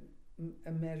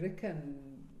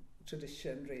American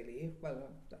tradition, really.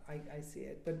 Well, I see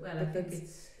it. But I think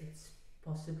it's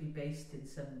possibly based in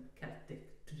some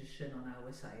Celtic tradition on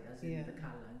our side, as in the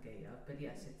Calan Gaeaf. But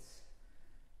yes, it's,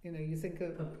 you know, you think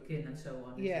of pumpkin and so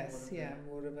on. Yes,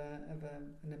 more of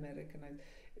an American.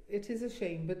 It is a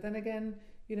shame, but then again,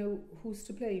 you know, who's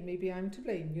to blame? Maybe I'm to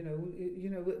blame. You know,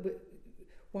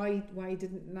 why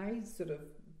didn't I sort of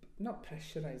not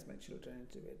pressurise my children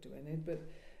into doing it, but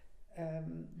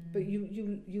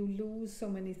you lose so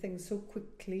many things so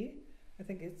quickly. I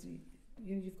think it's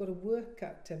you've got to work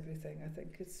at everything. I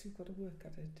think you've got to work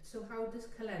at it. So how does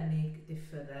Calennig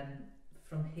differ then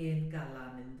from Hen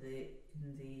Galan in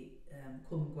the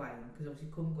Cwm Gwaun? Because obviously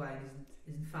Cwm Gwaun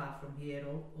isn't far from here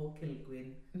or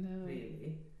Cilgwyn,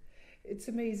 really. It's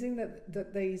amazing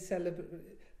that they celebrate,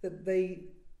 that they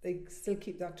still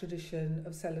keep that tradition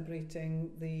of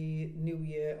celebrating the New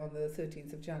Year on the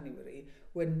 13th of January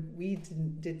when we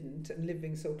didn't and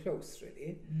living so close,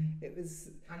 really. It was,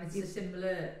 and it's a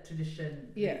similar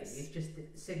tradition, really. Yes. It's just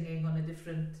singing on a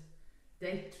different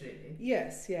date, really.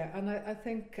 Yes, yeah. And I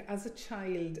think as a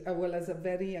child, well, as a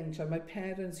very young child, my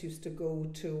parents used to go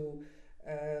to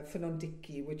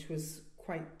Ffynnon-Dickie, which was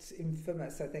quite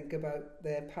infamous, I think, about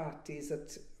their parties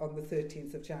on the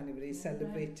 13th of January,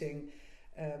 celebrating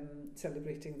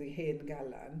the Hen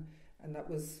Galan, and that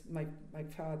was my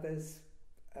father's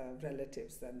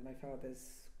relatives then. My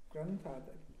father's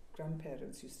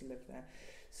grandparents used to live there.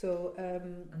 So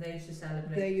and they used to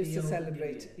celebrate. They used to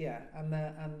celebrate, yeah. And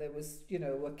there was, you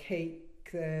know, a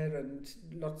cake there and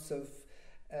lots of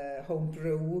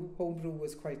homebrew. Homebrew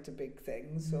was quite a big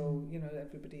thing. So you know,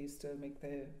 everybody used to make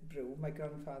their brew. My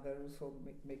grandfather also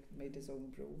made his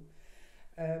own brew,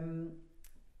 and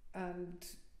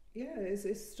yeah,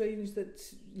 it's strange that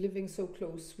living so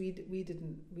close, we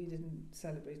didn't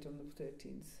celebrate on the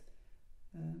 13th.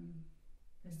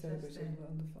 Celebrated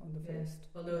on the first.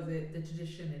 Although the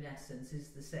tradition in essence is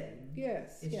the same.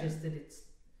 Yes. It's just that it's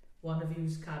one of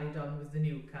you's carried on with the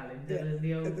new calendar and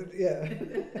the old.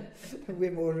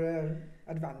 We're more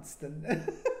advanced than.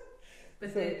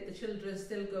 But the children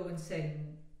still go and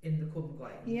sing in the Cwm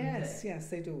Gwaun. Yes,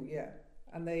 they do. Yeah,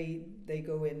 and they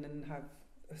go in and have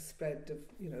spread of,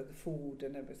 you know, the food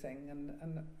and everything, and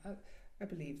I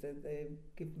believe that they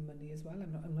give them money as well.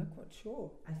 I'm not quite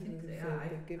sure. I think they if are.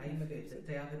 they give them I've money. heard that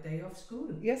they have a day off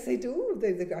school. Yes, they do.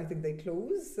 I think they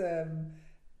close.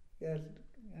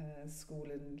 School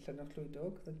in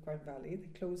Llanarchlwydog, the Gwyn Valley, they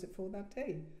close it for that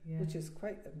day, which is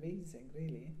quite amazing,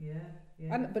 really.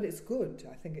 Yeah. But it's good.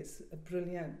 I think it's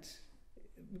brilliant,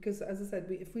 because, as I said,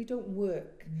 if we don't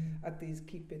work at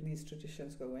keeping these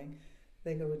traditions going,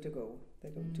 they're going to go.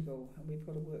 They're going to go, and we've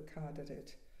got to work hard at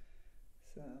it.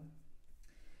 So,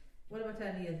 what about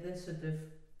any other sort of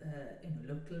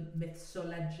local myths or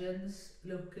legends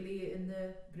locally in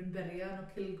the Brymberian or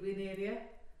Cilgwyn area?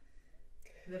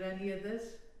 Are there any others?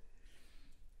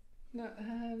 No,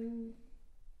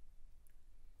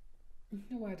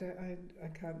 no, I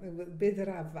can't. Bydd yr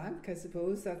Afanc, I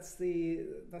suppose. That's the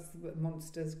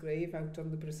monster's grave out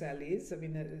on the Preselis. I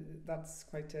mean, that's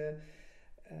quite a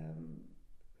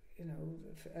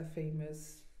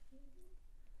famous.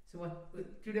 So what do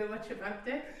you know much about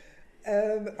it?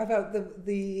 About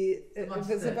it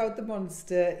was about the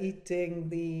monster eating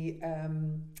the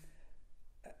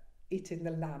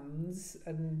lambs,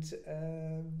 and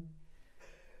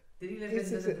did he live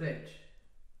under the bridge?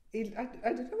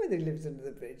 I don't know whether he lived under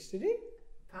the bridge, did he?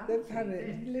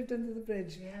 Apparently he lived under the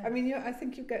bridge. Yeah. I mean, I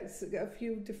think you get a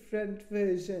few different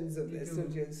versions of this,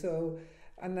 don't you? So,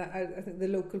 and I think the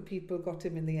local people got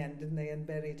him in the end, didn't they, and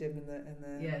buried him in the.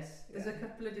 Yes, there's a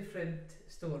couple of different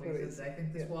stories. I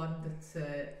think there's one that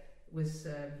was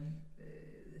that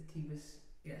he was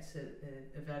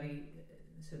a very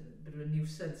sort of bit of a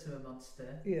nuisance of a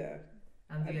monster. Yeah.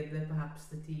 And the other perhaps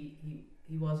that he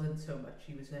wasn't so much.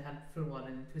 He was a helpful one,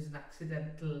 and it was an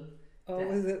accidental. Oh, death.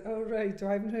 Was it? Oh, right.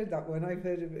 I haven't heard that one. I've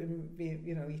heard of him being,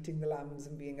 eating the lambs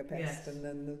and being a pest, and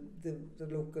then the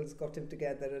locals got him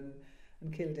together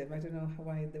and killed him. I don't know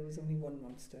why there was only one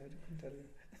monster. I can tell you.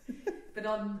 But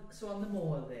on the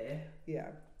moor there,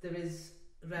 there is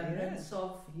remnants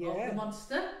of the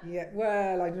monster. Yeah,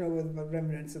 well, I don't know about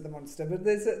remnants of the monster, but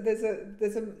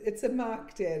it's a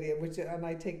marked area, and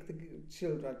I take the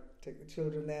children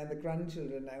there and the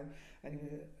grandchildren now, and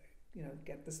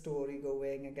get the story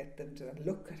going and get them to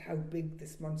look at how big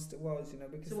this monster was,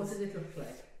 because. So what does it look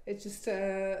like? It's just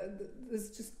there's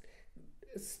just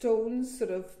stones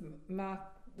sort of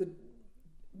marked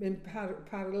in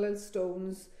parallel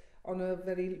stones on a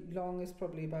very long, it's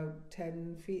probably about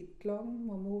 10 feet long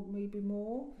or more, maybe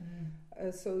more.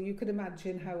 So you could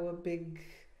imagine how a big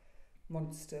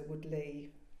monster would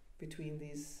lay between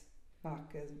these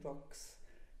markers, rocks.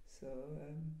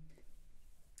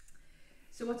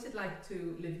 So what's it like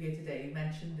to live here today? You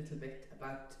mentioned a little bit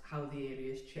about how the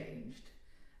area has changed,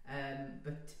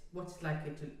 but what's it like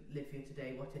to live here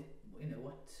today?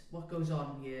 What goes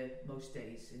on here most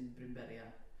days in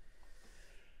Brymberian?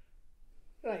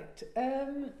 Right.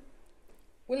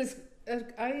 Well,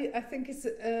 I think it's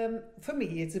for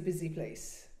me it's a busy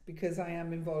place because I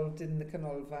am involved in the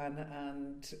Canolfan,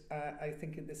 and I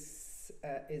think this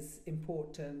is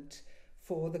important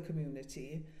for the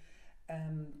community.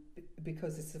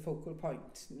 Because it's the focal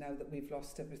point now that we've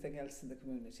lost everything else in the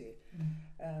community.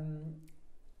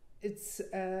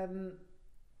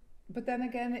 But then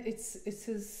again, it's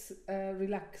as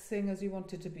relaxing as you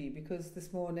want it to be, because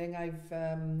this morning I've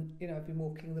been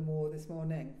walking the moor this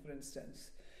morning, for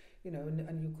instance,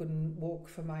 and you couldn't walk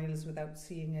for miles without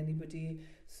seeing anybody.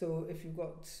 So if you've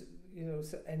got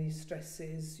any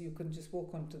stresses, you can just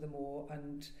walk onto the moor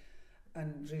and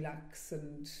relax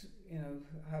and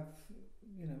have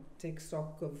take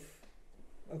stock of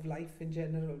life in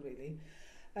general, really.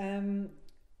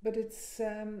 But it's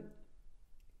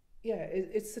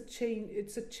it's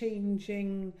a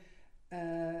changing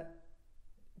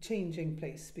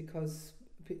place because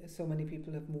so many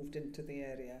people have moved into the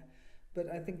area. But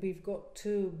I think we've got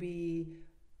to be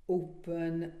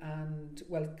open and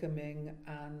welcoming,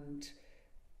 and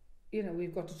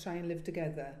we've got to try and live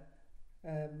together.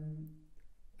 And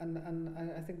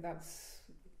I think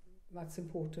that's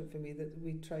important for me, that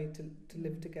we try to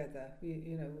live together.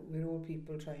 We're all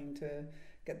people trying to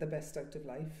get the best out of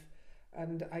life,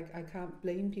 and I can't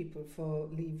blame people for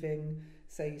leaving,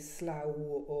 say, Slough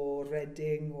or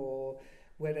Reading or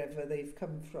wherever they've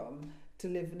come from to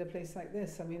live in a place like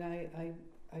this. I mean, I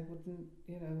wouldn't,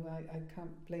 I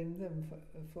can't blame them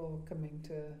for coming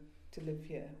to live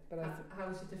here. But how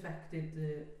has it affected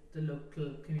the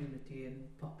local community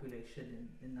and population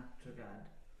in that regard?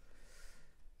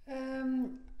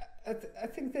 I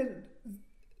think that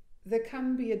there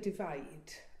can be a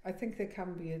divide. I think there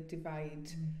can be a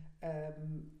divide,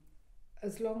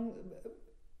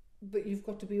 but you've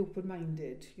got to be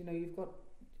open-minded.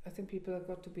 I think people have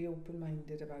got to be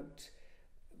open-minded about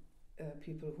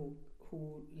people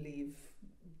who leave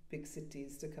big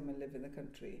cities to come and live in the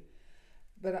country.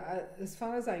 But as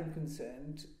far as I'm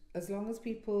concerned, as long as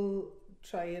people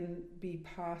try and be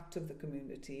part of the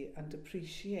community and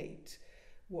appreciate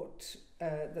what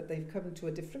that they've come to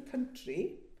a different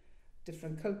country,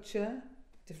 different culture,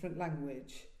 different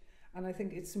language, and I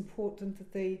think it's important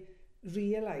that they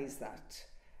realise that,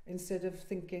 instead of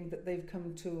thinking that they've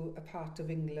come to a part of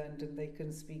England and they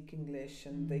can speak English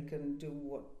and they can do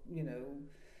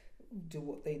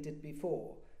what they did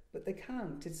before, but they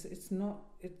can't. It's not.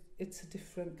 It's a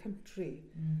different country,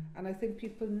 and I think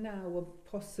people now are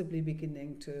possibly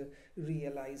beginning to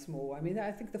realise more. I mean,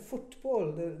 I think the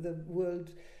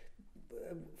world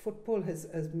football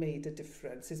has made a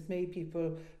difference. It's made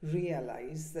people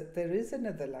realise that there is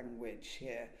another language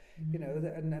here, you know,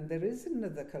 and there is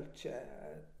another culture.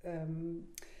 And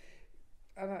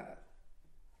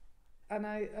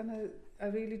I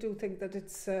really do think that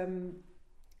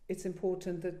it's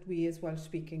important that we, as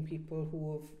Welsh-speaking people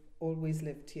who have always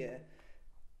lived here,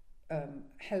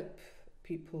 help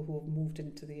people who have moved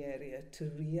into the area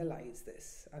to realise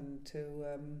this, and to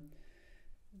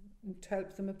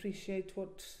help them appreciate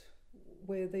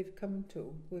where they've come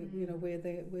to, where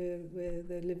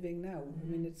they're living now. I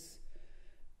mean,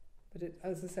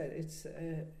 as I said,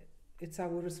 it's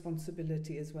our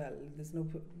responsibility as well. There's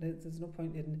no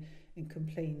point in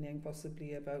complaining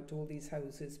possibly about all these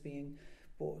houses being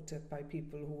bought up by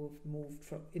people who have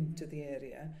moved into the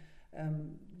area,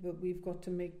 but we've got to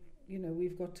make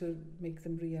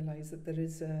them realise that there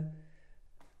is a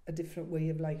different way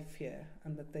of life here,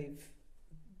 and that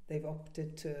they've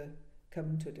opted to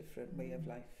come to a different way of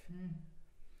life.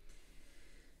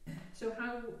 So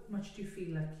how much do you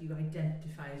feel like you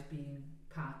identify as being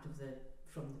part of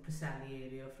from the Preselis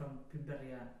area, from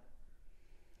Bunbury?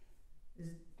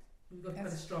 We've got quite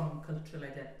a strong cultural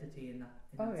identity in that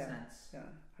sense.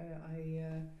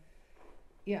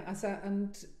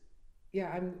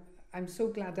 I'm so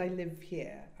glad I live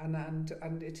here, and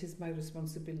it is my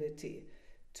responsibility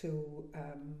to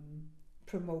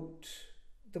promote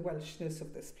the Welshness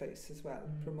of this place as well.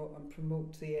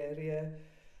 Promote the area.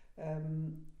 I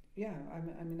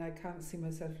mean, I can't see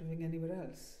myself living anywhere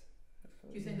else.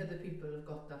 Do you think other people have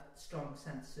got that strong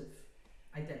sense of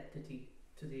identity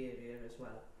to the area as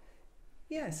well?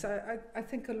 Yes, I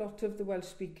think a lot of the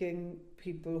Welsh-speaking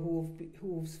people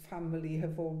whose family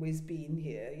have always been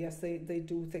here, yes, they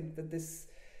do think that this,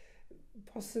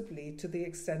 possibly to the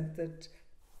extent that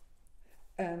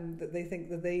that they think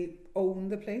that they own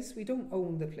the place. We don't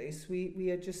own the place. We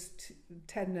are just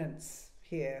tenants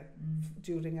here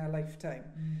during our lifetime.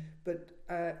 But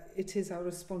it is our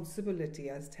responsibility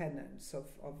as tenants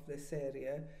of this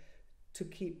area to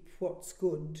keep what's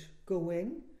good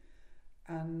going,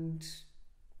 and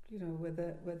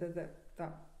whether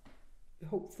that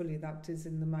hopefully that is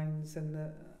in the minds and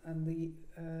the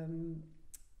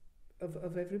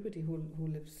of everybody who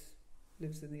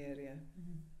lives in the area.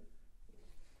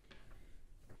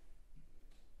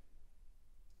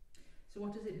 So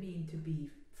what does it mean to be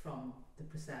from the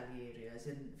Preselis area? As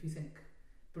in, if you think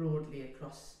broadly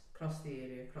across the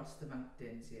area, across the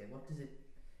mountains here, what does it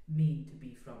mean to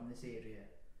be from this area?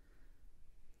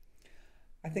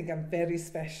 I think I'm very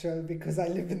special because I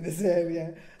live in this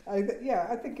area. I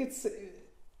think it's...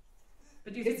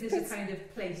 But do you think there's a kind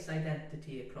of place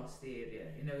identity across the area?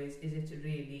 Is it a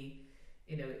really,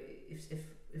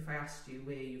 if I asked you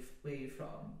where you're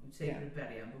from, you'd say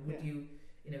Bunbury, but would you,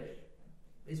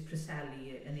 is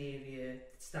Preselis an area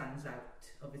that stands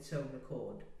out of its own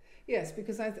accord? Yes,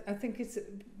 because I think it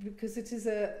is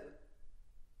a...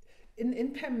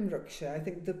 In Pembrokeshire, I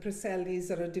think the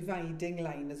Preselis are a dividing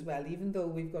line as well, even though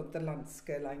we've got the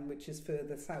Lanska line, which is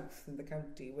further south in the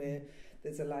county, where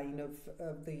there's a line of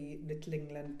the Little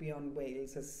England beyond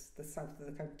Wales, as the south of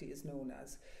the county is known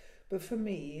as. But for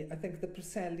me, I think the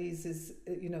Preselis is,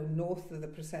 north of the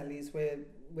Preselis,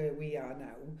 where we are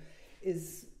now,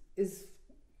 is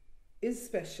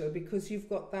special because you've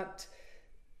got that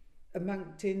a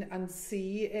mountain and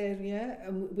sea area,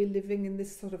 and we're living in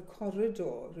this sort of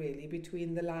corridor really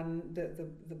between the land,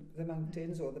 the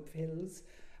mountains or the hills,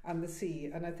 and the sea,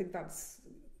 and I think that's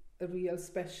a real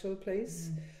special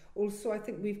place. Also, I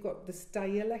think we've got this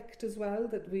dialect as well,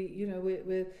 that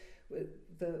we're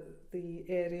the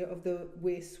area of the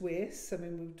waste. I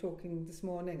mean, we were talking this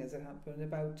morning, as it happened,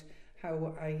 about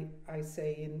how I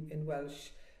say in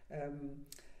Welsh,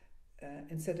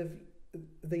 instead of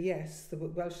the yes, the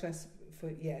Welsh for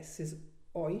yes is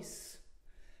oes,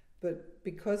 but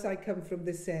because I come from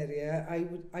this area,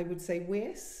 I would say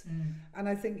wes, and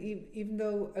I think even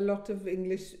though a lot of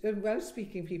Welsh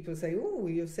speaking people say, oh,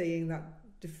 you're saying that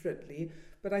differently.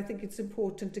 But I think it's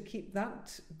important to keep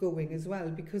that going as well,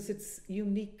 because it's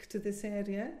unique to this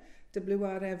area.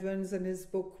 W.R. Evans and his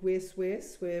book Waste,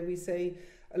 where we say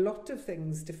a lot of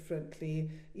things differently,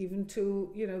 even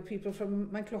to, you know, people from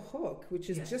Maenclochog, which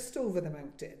is just over the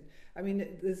mountain. I mean,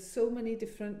 there's so many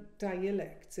different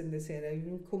dialects in this area.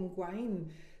 Even Cwm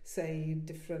Gwaun say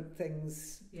different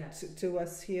things to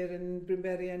us here in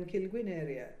Brynberia and Cilgwyn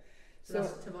area. So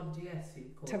that's tafodiaeth,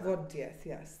 you call tafodiaeth,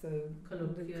 yes. The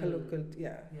colloquial,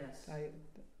 yeah. Yes.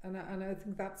 And I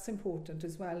think that's important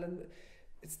as well. And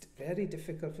it's very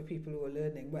difficult for people who are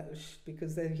learning Welsh,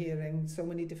 because they're hearing so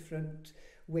many different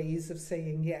ways of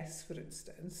saying yes, for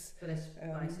instance. But it's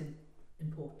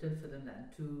important for them then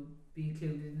to be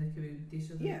included in the community,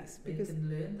 so that they can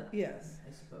learn that. Yes,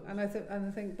 I suppose. And I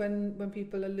think when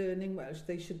people are learning Welsh,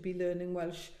 they should be learning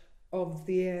Welsh of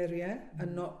the area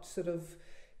and not sort of,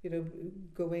 you know,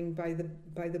 going by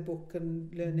the book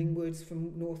and learning words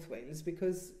from North Wales,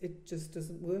 because it just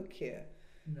doesn't work here.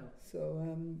 No.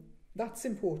 So that's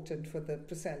important for the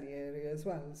Preselis area as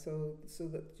well. So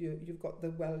that you've got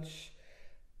the Welsh,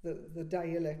 the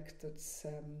dialect that's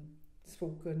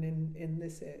spoken in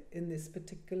this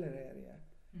particular area.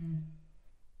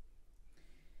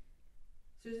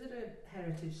 So is there a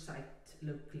heritage site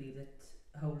locally that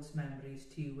holds memories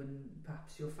to you and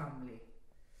perhaps your family?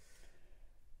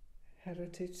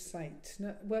 Heritage site?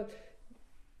 No, well,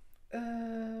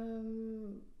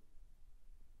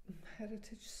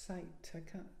 heritage site, I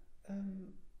can't...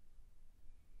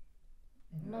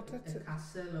 not a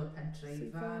castle or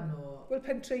Pentrefan or... Well,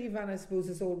 Pentrefan, I suppose,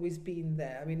 has always been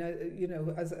there. I mean, you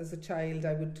know, as a child,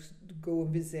 I would go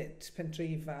and visit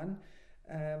Pentrefan.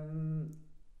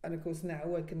 And of course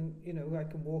now I can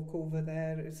walk over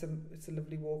there. It's a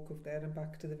lovely walk over there and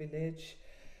back to the village.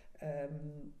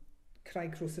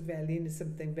 Llewellyn is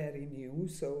something very new,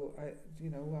 so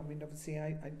obviously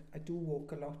I do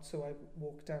walk a lot, so I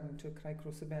walk down to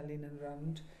Llewellyn and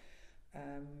around.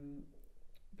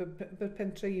 But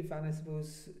Pentrefan, I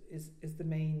suppose, is the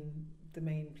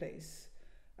main place.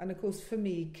 And of course for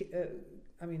me,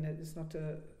 it's not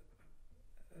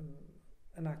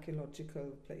an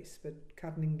archaeological place, but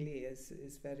Carningli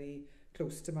is very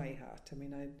close to my heart. I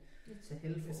mean, it's a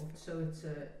hill fort, so it's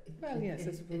a... I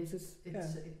suppose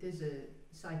it is a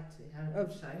site, a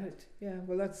heritage site. Right. Yeah,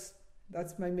 well,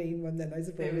 that's my main one then, I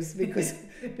suppose,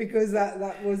 because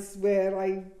that was where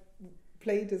I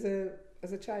played as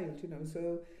a child, you know.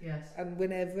 So yes. And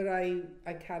whenever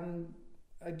I can,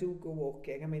 I do go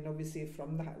walking. I mean, obviously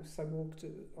from the house, I walk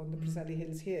on the Preselis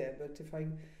hills here, but if I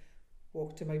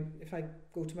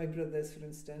go to my brother's, for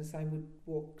instance, I would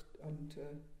walk onto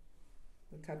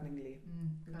the Carningli,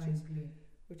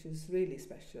 which is really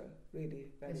special, really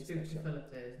very special. It's beautiful up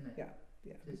there, isn't it?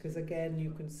 Yeah, because again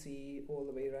you can see all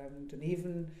the way around, and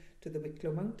even to the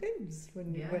Wicklow Mountains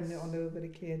when on a very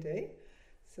clear day.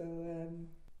 So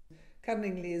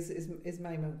Carningli is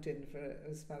my mountain for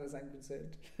as far as I'm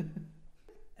concerned.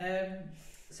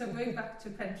 So going back to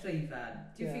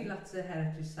Pentrefan, do you feel that's a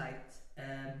heritage site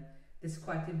that's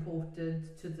quite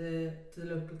important to the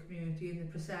local community in the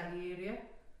Preselis area?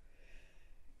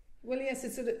 Well, yes,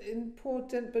 it's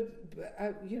important, but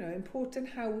important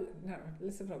how... Now,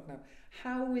 let's have a look now.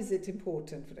 How is it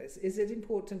important for us? Is it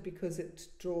important because it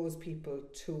draws people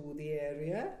to the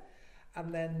area,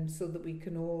 and then so that we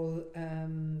can all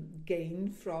gain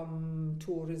from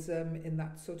tourism in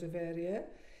that sort of area?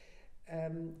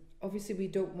 Obviously, we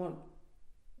don't want,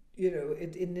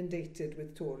 it inundated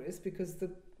with tourists, because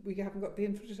we haven't got the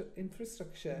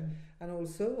infrastructure. And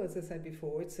also, as I said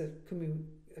before, it's a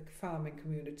farming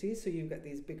community, so you get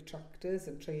these big tractors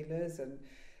and trailers and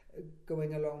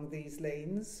going along these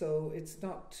lanes, so it's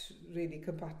not really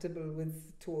compatible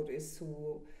with tourists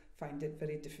who find it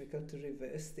very difficult to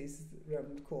reverse these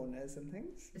round corners and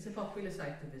things. It's a popular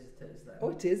site for visitors, though.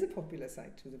 Oh, it is a popular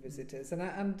site for the visitors,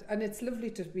 and it's lovely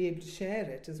to be able to share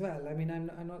it as well. I mean,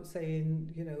 I'm not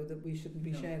saying that we shouldn't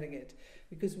be sharing it,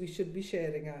 because we should be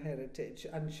sharing our heritage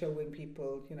and showing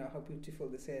people how beautiful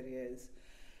this area is.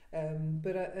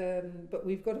 But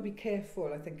we've got to be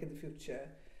careful, I think, in the future,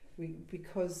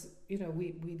 because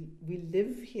we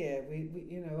live here,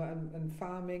 and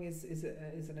farming is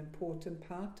an important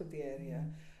part of the area,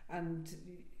 and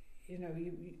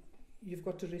you've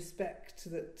got to respect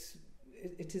that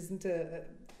it isn't a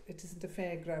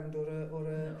fairground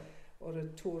or a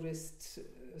tourist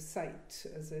site,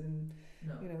 as in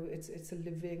it's a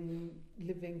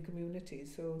living community.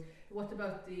 So what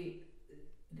about the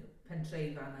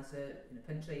Pentrefan as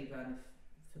Pentrefan,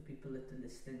 for people that are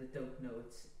listening that don't know,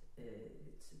 it's a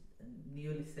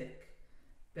Neolithic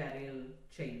burial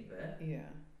chamber. Yeah.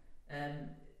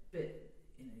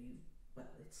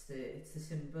 But it's the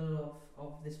symbol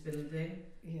of this building.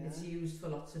 Yeah. It's used for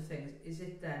lots of things. Is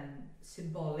it then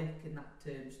symbolic in that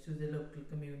terms to the local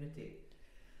community?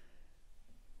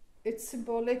 It's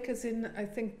symbolic as in, I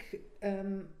think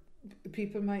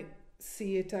people might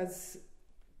see it as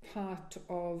part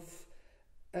of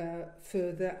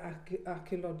further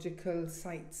archaeological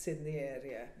sites in the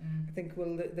area. I think,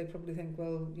 well, they probably think,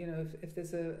 well, you know, if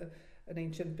there's an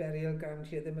ancient burial ground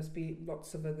here, there must be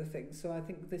lots of other things. So I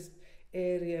think this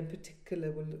area in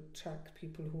particular will attract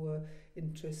people who are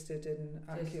interested in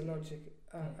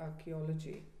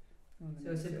archaeology.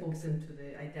 So it's important to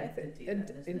the identity.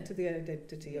 Into the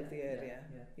identity of the area.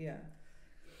 Yeah.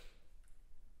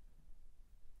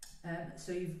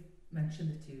 So you've mentioned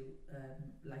that you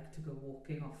like to go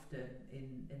walking often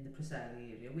in the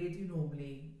Preselis area. Where do you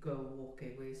normally go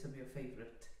walking? Where are some of your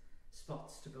favourite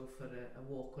spots to go for a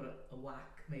walk or a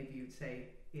whack, maybe you'd say?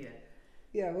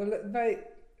 Yeah, well,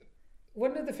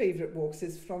 one of the favourite walks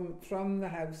is from the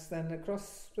house, then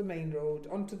across the main road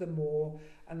onto the moor,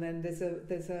 and then there's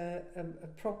a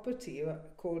property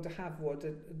called Havward,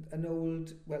 an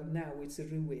old, well, now it's a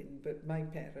ruin, but my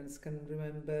parents can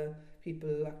remember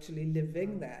people actually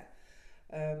living there.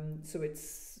 So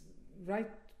it's right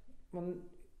on,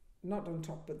 not on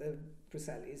top of the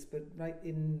Preselis, but right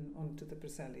in onto the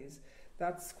Preselis.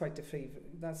 That's quite a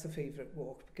favourite. That's a favourite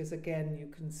walk because again you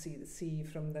can see the sea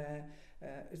from there.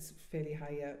 It's fairly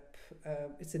high up.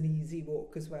 It's an easy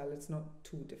walk as well. It's not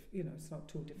too it's not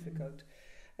too difficult.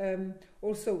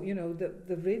 Also, you know,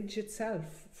 the ridge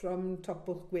itself from Top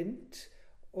Gwent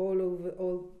all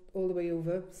the way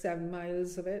over 7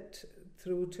 miles of it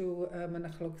through to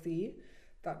Mynachlog.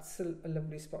 That's a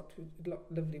lovely spot,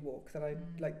 lovely walk that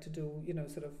I'd like to do, you know,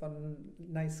 sort of on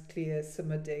nice clear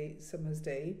summer's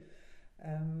day.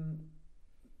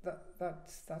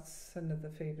 That's another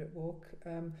favourite walk.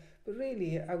 But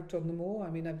really out on the moor,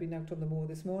 I mean, I've been out on the moor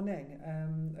this morning.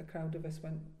 A crowd of us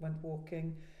went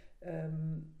walking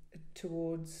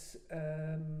towards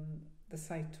the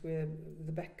site where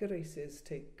the Becker races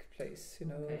take place, you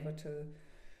know, over to...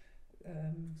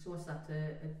 so what's that,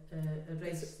 a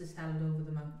race that's held over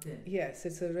the mountain? Yes,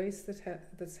 it's a race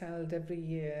that's held every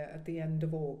year at the end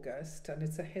of August, and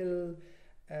it's a hill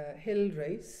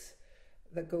race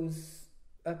that goes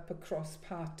up across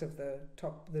part of the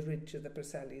ridge of the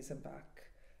Preselis and back.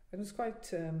 And it's quite...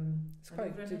 Have you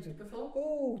run it before?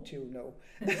 Oh, do you know?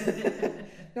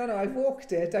 No, I've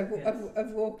walked it. I've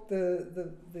walked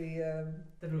the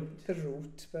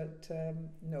route, but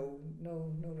no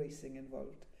racing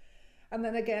involved. And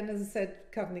then again, as I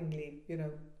said, Carningly, you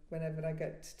know, whenever I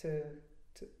get to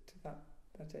that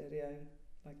area,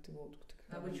 I like to walk to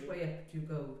Carningly. Which way up do you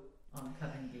go on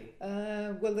Carningly?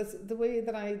 Well, the way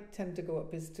that I tend to go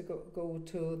up is to go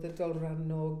to the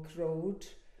Dolranog Road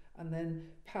and then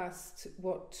past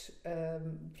what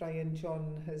Brian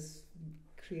John has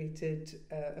created,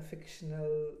 a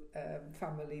fictional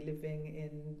family living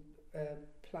in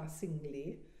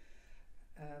Plasingly.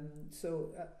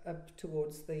 So up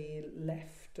towards the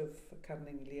left of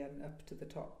Carningly and up to the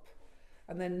top.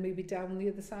 And then maybe down the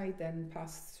other side then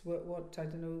past what I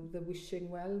don't know, the Wishing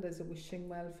Well. There's a Wishing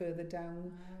Well further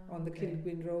down on the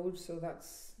Kilgwyn Road. So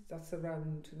that's a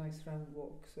nice round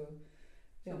walk. So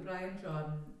yeah. So Brian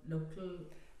John,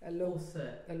 a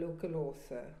local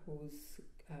author who's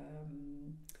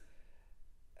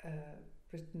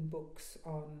written books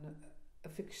on a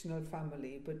fictional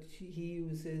family, but he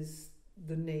uses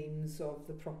the names of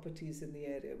the properties in the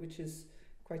area, which is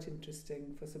quite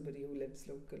interesting for somebody who lives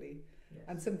locally. Yes.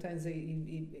 And sometimes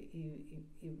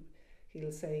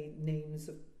he'll say names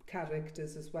of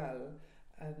characters as well,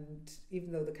 and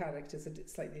even though the characters are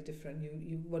slightly different,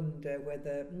 you wonder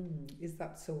whether is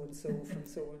that so and so from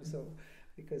so and so,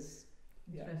 because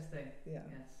interesting. Yeah.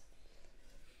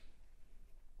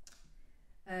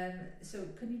 Yes. So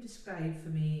can you describe for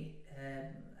me,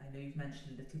 I know you've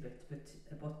mentioned a little bit, but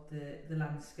what the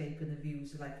landscape and the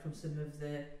views are like from some of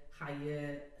the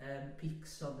higher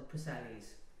peaks on the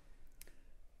Preselis?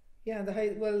 Yeah, and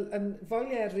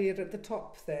Voileri are at the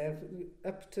top there,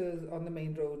 up to on the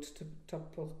main road to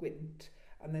Top Gwent,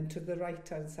 and then to the right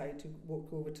hand side you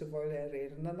walk over to Voileri,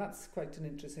 and then that's quite an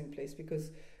interesting place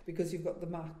because you've got the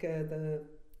marker, I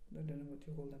don't know what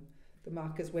you call them. The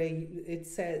markers where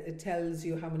it tells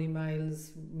you how many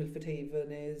miles Milford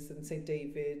Haven is and St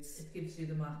David's. It gives you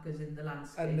the markers in the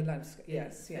landscape. And the landscape,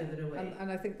 yes, yeah. Further away.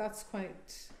 And I think that's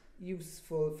quite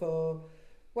useful for,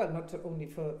 well, not only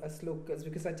for us locals,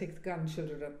 because I take the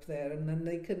grandchildren up there and then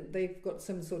they've got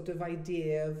some sort of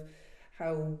idea of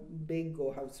how big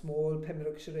or how small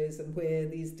Pembrokeshire is and where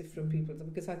these different people are,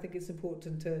 because I think it's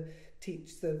important to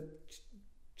teach the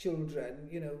children,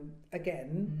 you know,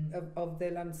 again, of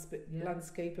their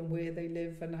landscape and where they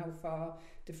live and how far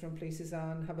different places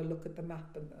are, and have a look at the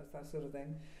map and that sort of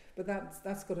thing. But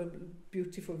that's got a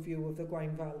beautiful view of the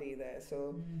Gwaun Valley there,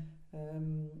 so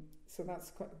so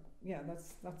that's quite, yeah,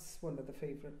 that's one of the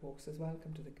favourite walks as well,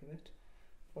 come to think of it,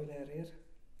 Foyle area.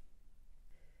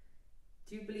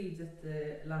 Do you believe that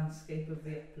the landscape of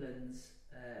the uplands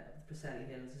of the Preselis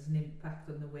Hills has an impact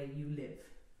on the way you live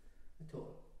at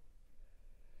all?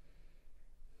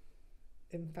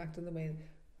 Impact on the way?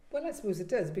 Well, I suppose it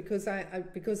does, because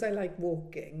I like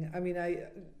walking. I mean,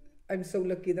 I'm so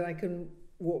lucky that I can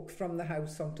walk from the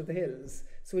house onto the hills,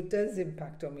 so it does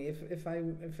impact on me. If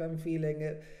I'm feeling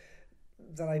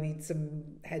that I need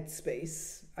some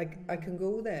headspace, I can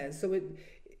go there. So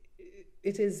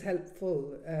it is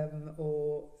helpful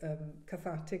or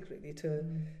cathartic, really,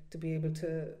 to be able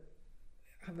to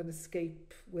have an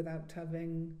escape without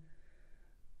having,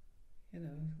 you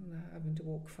know, having to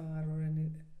walk far or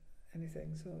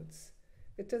anything. So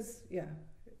it does, yeah.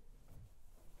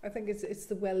 I think it's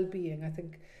the well-being. I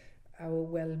think our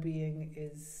well-being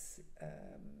is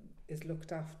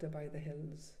looked after by the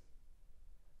hills.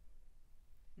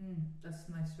 That's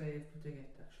a nice way of putting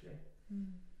it, actually.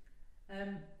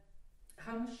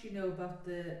 How much do you know about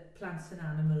the plants and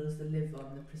animals that live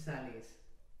on the Preselis?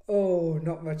 Oh,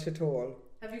 not much at all.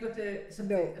 Have you got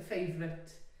a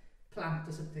favourite plant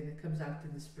or something that comes out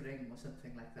in the spring or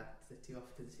something like that you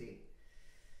often see?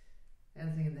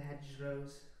 Anything in the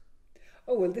hedgerows?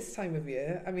 Oh, well, this time of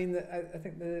year, I mean, I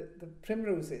think the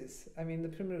primroses,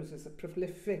 are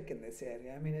prolific in this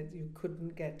area. I mean, you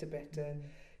couldn't get a better,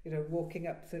 you know, walking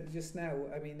up just now,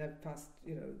 I mean, I've passed,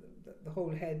 you know, the whole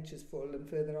hedge is full, and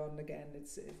further on again,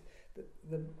 it's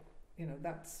you know,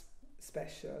 that's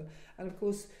special. And of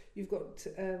course, you've got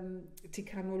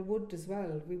Tycanol Wood as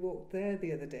well. We walked there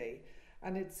the other day,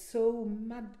 and it's so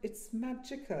it's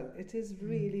magical. It is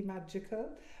really magical.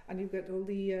 And you've got all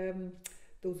the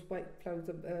those white flowers,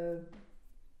 the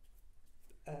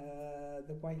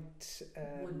white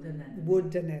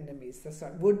wooden enemies. That's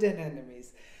right, wooden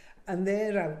enemies, and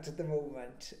they're out at the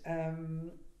moment.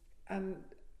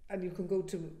 And you can go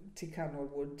to Tycanol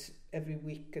Wood every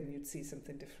week, and you'd see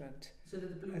something different. So do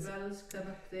the bluebells come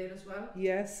up there as well?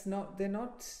 Yes, they're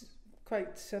not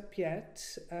quite up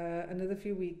yet. Another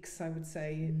few weeks, I would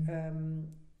say.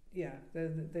 Yeah,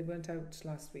 they went out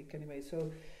last week anyway.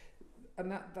 So, and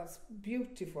that's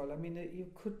beautiful. I mean, you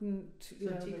couldn't. So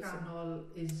Tycanol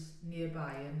is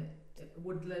nearby, and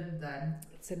woodland then.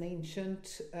 It's an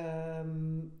ancient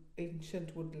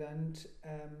woodland,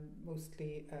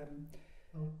 mostly.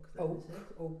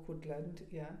 Oak woodland,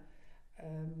 yeah.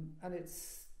 And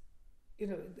it's, you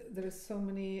know, there are so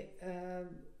many,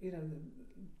 you know,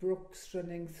 brooks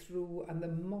running through, and the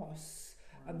moss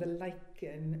and the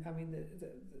lichen. I mean,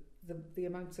 the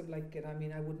amounts of lichen, I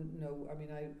mean, I wouldn't know. I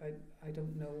mean, I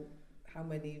don't know how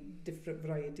many different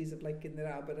varieties of lichen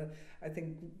there are, but I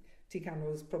think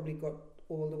Tycanol's probably got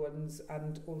all the ones,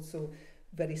 and also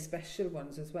very special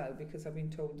ones as well, because I've been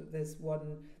told that there's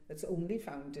one that's only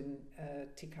found in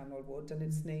Tycanol Wood, and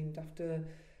it's named after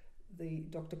the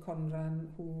Dr. Conran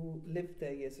who lived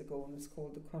there years ago, and it's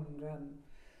called the Conran.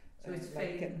 So it's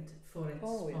famed for its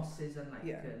mosses and lichen.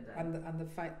 Yeah, and the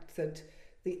fact that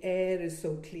the air is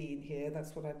so clean here,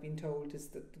 that's what I've been told, is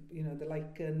that, you know, the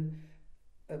lichen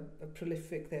are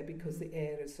prolific there because the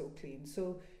air is so clean.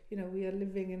 So, you know, we are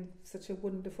living in such a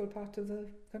wonderful part of the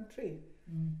country.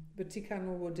 But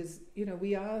Tycanol Wood is, you know,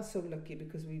 we are so lucky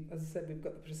because we, as I said, we've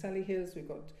got the Preselis Hills, we've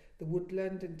got the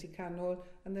woodland in Tycanol,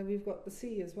 and then we've got the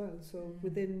sea as well. So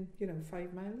within, you know,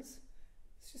 5 miles,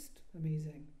 it's just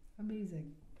amazing,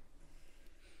 amazing.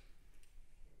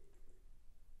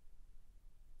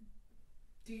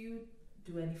 Do you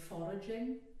do any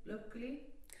foraging locally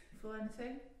for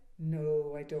anything?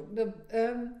 No, I don't. No,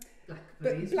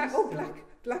 blackberries.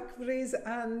 Blackberries,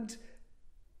 and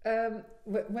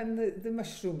when the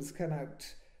mushrooms come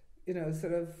out, you know,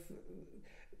 sort of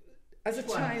as a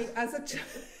child,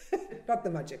 not the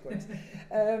magic ones,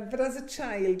 but as a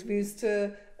child, we used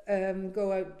to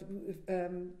go out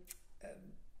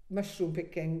mushroom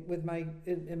picking with my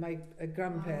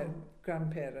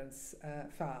grandparents'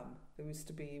 farm. There used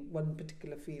to be one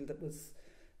particular field that was,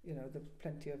 you know, there were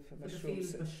plenty of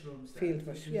mushrooms. Field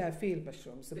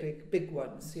mushrooms, the big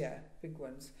ones, yeah, big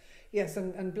ones. Yes,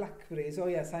 and blackberries. Oh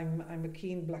yes, I'm a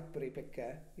keen blackberry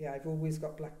picker. Yeah, I've always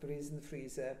got blackberries in the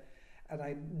freezer, and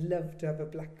I love to have a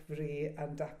blackberry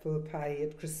and apple pie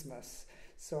at Christmas.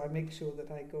 So I make sure that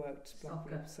I go out to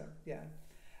blackberry. So yeah,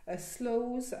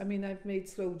 sloes. I mean, I've made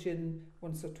sloe gin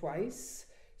once or twice.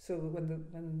 So when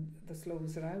the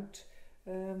sloes are out,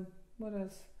 what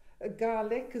else?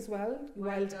 Garlic as well,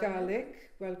 wild Wild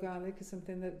garlic. Wild garlic is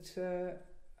something that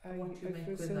What do you make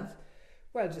with first- that?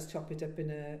 Well, just chop it up in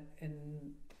a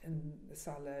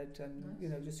salad, and Nice. you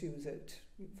know, just use it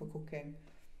for cooking.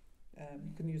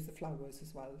 You can use the flowers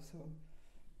as well. So.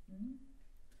 Mm.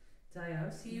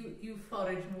 Diane, so you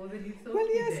forage more than you thought Well,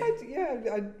 you yes,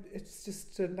 did. it's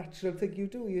just a natural thing you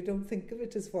do. You don't think of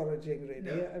it as foraging, really.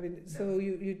 No, I mean, no. so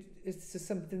it's just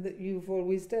something that you've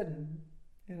always done,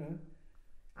 you know.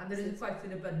 And there is quite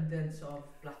an abundance of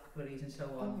blackberries and so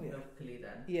on Oh, yeah. locally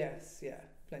then. Yes, yeah,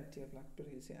 plenty of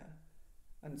blackberries, yeah,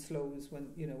 and sloes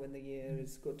when the year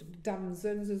is good.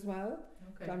 Damsons as well.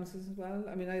 Okay. Damsons as well.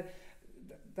 I mean,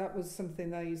 that was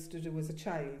something I used to do as a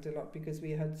child a lot, because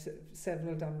we had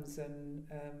several damson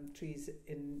trees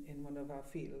in one of our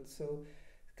fields. So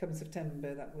come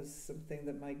September, that was something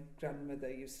that my grandmother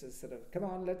used to sort of, come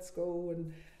on, let's go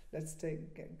and let's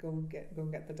go and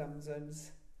get the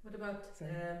damsons. What about So-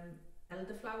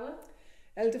 elderflower?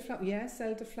 Elderflower, yes,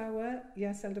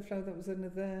 elderflower. That was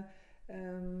another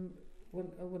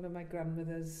one of my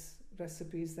grandmother's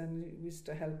recipes. Then we used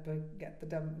to help her get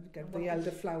the And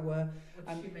elderflower. What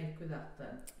And- does she make with that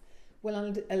then? Well,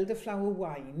 elderflower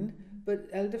wine, but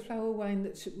elderflower wine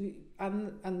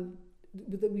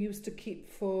that we used to keep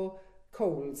for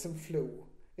colds and flu.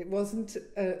 It wasn't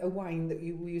a wine that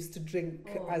we used to drink,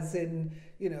 Oh. as in,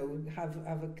 you know, have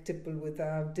a tipple with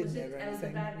our dinner Was it or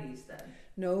anything. elderberries then?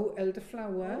 No,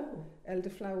 elderflower. Oh.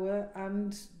 Elderflower,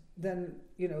 and then,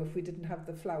 you know, if we didn't have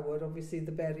the flower, obviously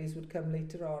the berries would come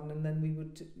later on, and then we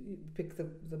would pick the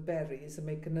berries and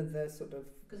make another sort of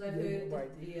Because I've heard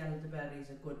that the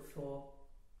elderberries are good for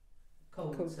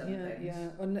colds and things. yeah,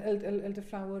 and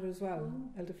elderflower as well.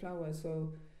 Oh. Elderflower,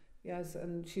 so yes,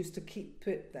 and she used to keep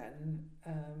it then,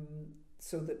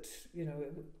 so that, you know,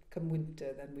 come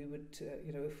winter, then we would,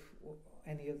 you know, if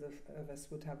any of us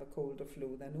would have a cold or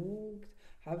flu, then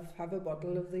have a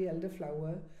bottle of the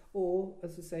elderflower, or,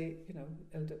 as I say, you know,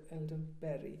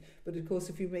 elderberry. But of course,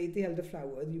 if you made the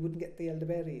elderflower, you wouldn't get the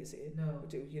elderberries, No.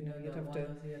 would you? You know, No, you'd have one to.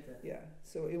 or the other. Yeah,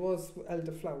 so it was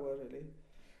elderflower, really.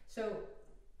 So,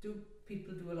 do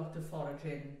people do a lot of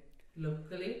foraging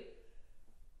locally?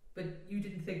 But you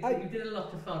didn't think that you did a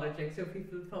lot of foraging, so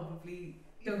people probably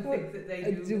don't think that they do.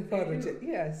 I do but they foraging,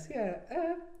 yes, yeah.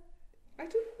 I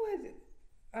don't know why.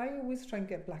 I always try and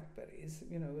get blackberries,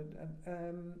 you know.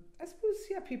 I suppose,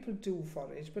 yeah, people do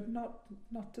forage, but not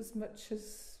as much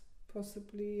as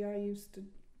possibly I used to. Do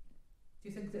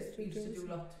you think that you used to do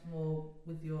a lot more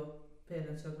with your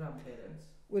parents or grandparents?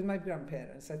 With my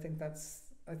grandparents, I think that's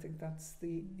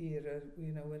the era,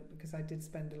 you know, because I did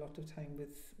spend a lot of time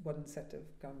with one set of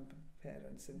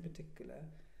grandparents in particular,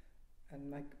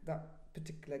 and that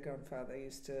particular grandfather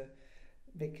used to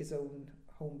make his own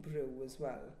home brew as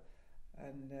well,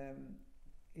 and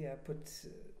he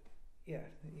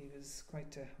was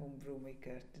quite a home brew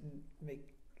maker. Didn't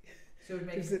make. So it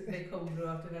makes make home brew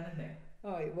out of anything.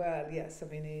 Oh well, yes. I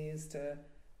mean, he used to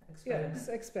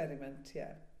experiment.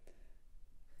 Yeah.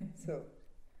 So.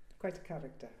 Quite a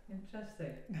character.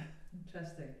 Interesting.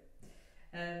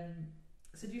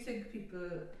 So do you think people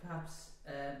perhaps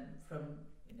from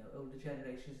older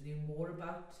generations knew more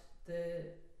about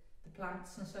the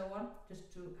plants and so on,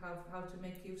 just to how to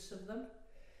make use of them?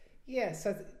 Yes,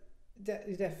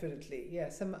 definitely.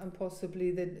 Yes, and possibly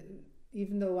that,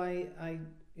 even though I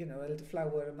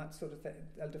elderflower and that sort of thing,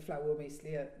 elderflower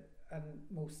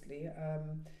mostly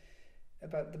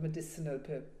about the medicinal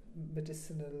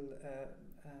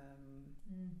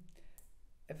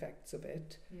effects of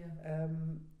it.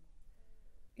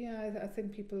 I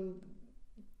think people,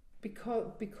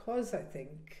 because I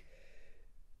think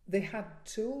they had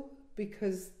to,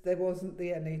 because there wasn't the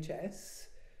NHS,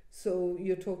 so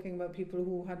you're talking about people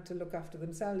who had to look after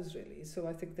themselves, really. So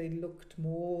I think they looked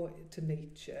more to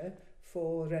nature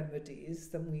for remedies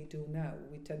than we do now.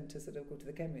 We tend to sort of go to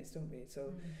the chemist, don't we?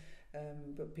 So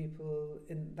but people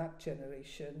in that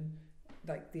generation,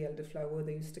 like the elderflower,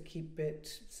 they used to keep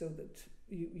it so that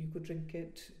you could drink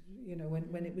it, you know,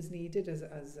 when it was needed as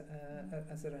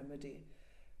a remedy.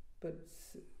 But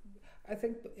I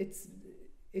think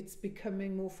it's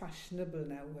becoming more fashionable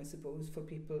now, I suppose, for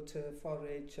people to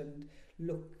forage and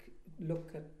look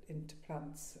into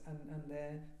plants and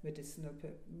their medicinal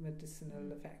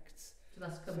effects. So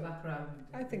that's come back round.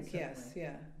 I think yes,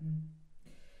 yeah.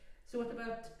 So what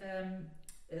about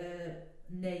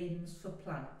names for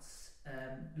plants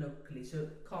locally? So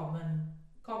common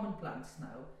plants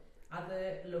now. Are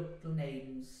there local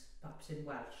names, perhaps in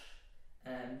Welsh,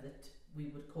 that we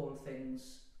would call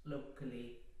things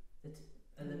locally that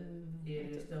other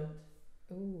areas don't?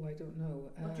 Oh, I don't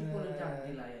know. What do you call a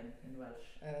dandelion in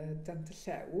Welsh?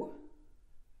 Dantallew.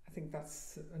 I think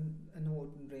that's an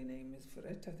ordinary name is for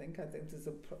it. I think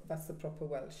that's the proper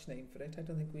Welsh name for it. I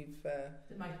don't think we've... there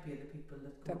might be other people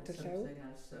that call it something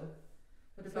else though.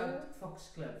 What about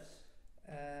foxgloves?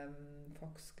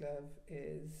 Foxglove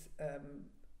is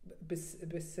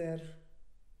bysser...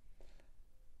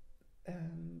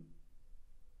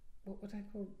 what would I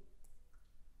call...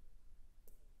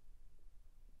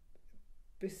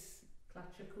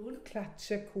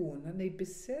 Clatcha cwn, a neu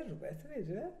bysser rhywbeth,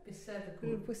 ydy e? Bysser the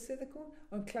cwn. Bysser the cwn?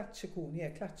 Ond clatcha cwn, yeah,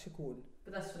 clatcha cwn.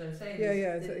 But that's what I was saying.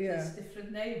 Yeah, there's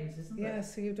different names, isn't there? Yeah,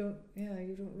 so you don't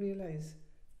realise.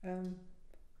 No,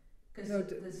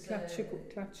 clatcha cwn.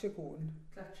 Clatcha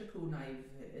cwn I've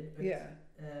heard, but... Yeah.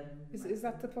 Is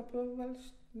that the proper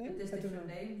Welsh name? But there's different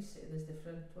names, there's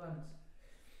different ones.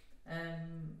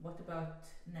 What about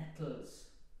nettles?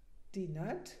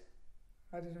 Dinad.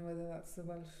 I don't know whether that's the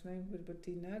Welsh name, but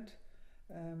Dinad.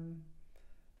 I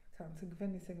can't think of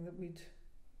anything that we'd...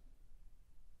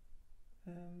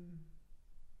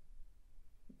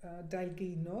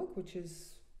 Dalginog, which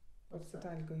is... What's the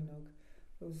Dalginog?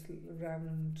 Those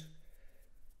round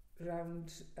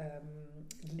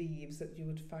leaves that you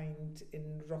would find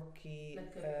in rocky...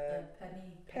 Like a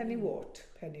pennywort.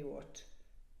 Pennywort.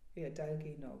 Yeah,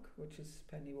 Dalginog, which is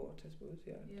pennywort, I suppose.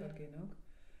 Yeah. Dalginog.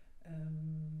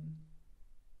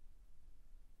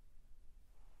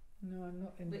 No, I'm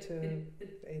not into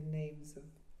names of...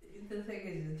 The thing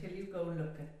is, until you go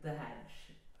look at the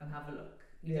hedge and have a look,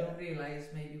 you don't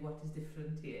realise maybe what is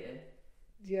different here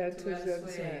to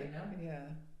elsewhere, you know?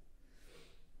 Yeah.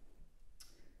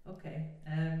 Okay.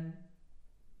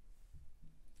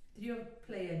 Did you ever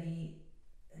play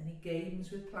any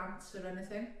games with plants or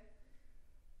anything?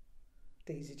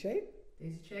 Daisy chain.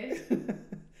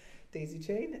 Daisy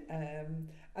chain.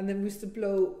 And then we used to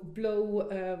blow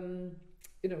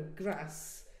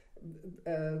grass,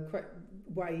 quite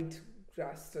wide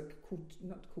grass, like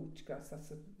not couch grass,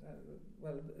 that's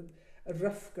a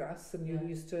rough grass, and you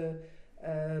used to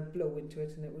blow into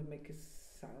it and it would make a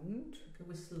sound. Like a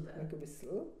whistle then. Like a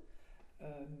whistle.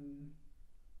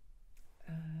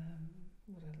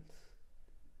 What else?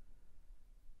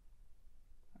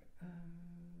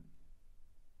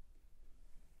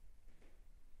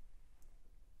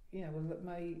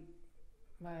 Well,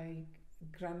 my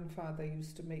grandfather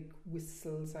used to make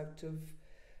whistles out of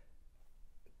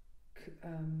it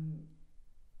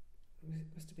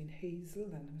must have been hazel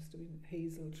then, it must have been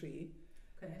hazel tree.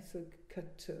 Okay. So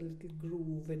cut a little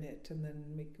groove in it and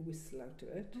then make a whistle out of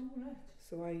it. Oh, right.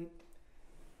 So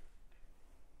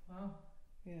Wow.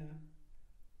 Yeah.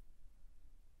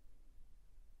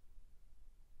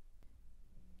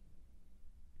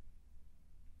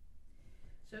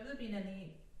 So have there been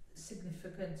any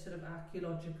significant sort of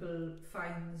archaeological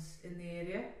finds in the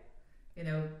area? You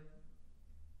know,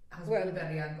 has Llewellyn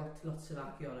got lots of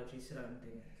archaeology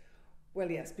surrounding it?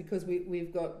 Well, yes, because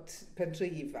we've got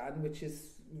Preselis, which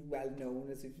is well known,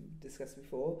 as we've discussed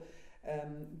before.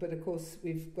 But of course,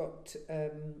 we've got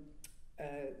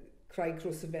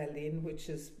Llewellyn, which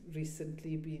has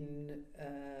recently been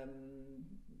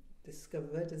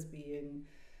discovered as being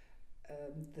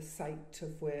the site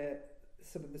of where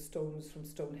some of the stones from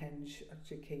Stonehenge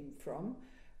actually came from,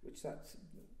 which that's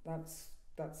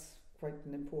quite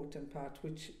an important part,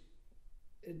 which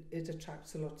it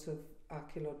attracts a lot of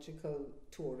archaeological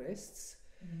tourists,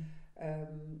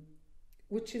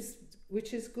 which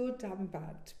is good and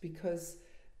bad, because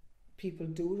people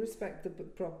do respect the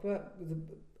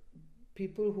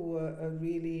people who are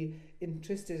really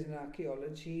interested in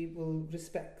archaeology will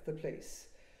respect the place.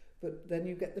 But then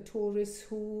you get the tourists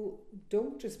who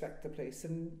don't respect the place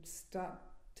and start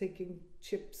taking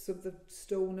chips of the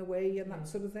stone away and that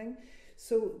sort of thing.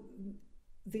 So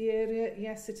the area,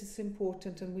 yes, it is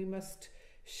important and we must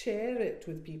share it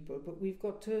with people, but we've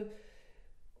got to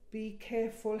be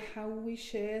careful how we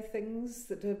share things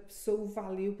that are so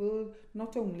valuable,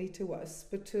 not only to us,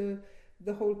 but to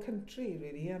the whole country,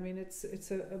 really. I mean, it's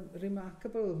a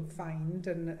remarkable find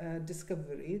and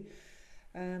discovery.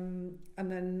 And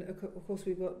then, of course,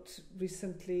 we've got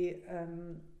recently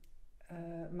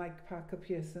Mike Parker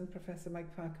Pearson, Professor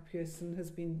Mike Parker Pearson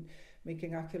has been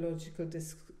making archaeological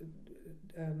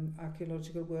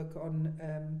work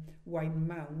on Wine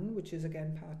Mound, which is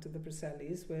again part of the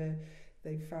Preselis, where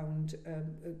they found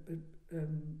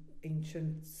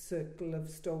ancient circle of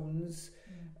stones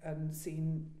and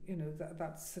seen, you know,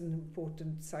 that's an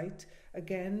important site.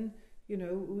 Again, you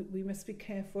know, we must be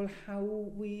careful how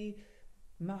we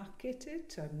market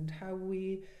it and how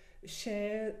we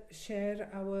share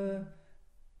our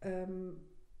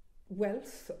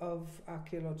wealth of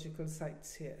archaeological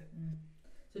sites here.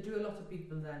 So do a lot of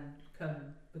people then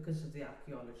come because of the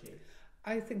archaeology?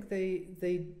 I think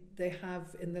they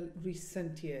have in the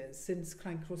recent years, since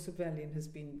Llewellyn has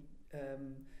been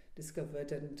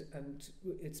discovered and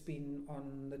it's been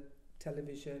on the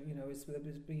television, you know,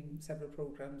 there's been several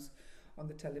programs on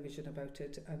the television about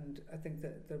it, and I think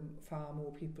that far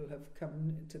more people have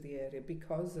come to the area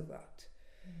because of that.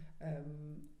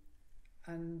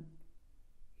 And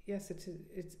yes,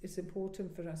 it's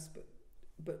important for us,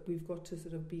 but we've got to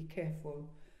sort of be careful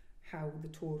how the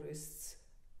tourists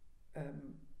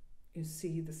you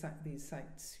see these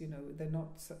sites. You know,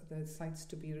 they're sites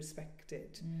to be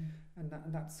respected, and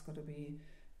that's got to be.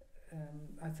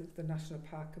 I think the National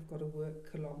Park have got to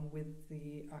work along with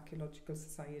the Archaeological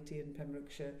Society in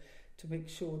Pembrokeshire to make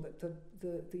sure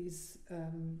that these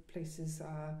places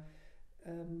are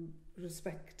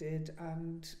respected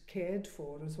and cared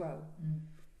for as well.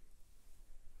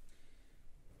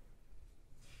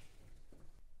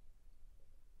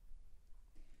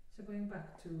 So going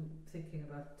back to thinking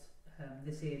about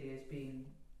this area as being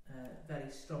very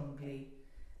strongly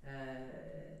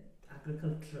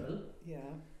agricultural,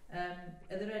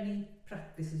 are there any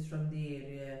practices from the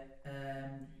area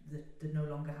that no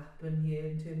longer happen here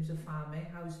in terms of farming?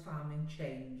 How's farming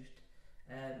changed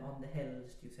on the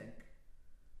hills, do you think?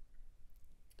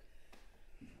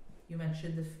 You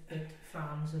mentioned that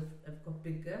farms have got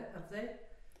bigger, have they?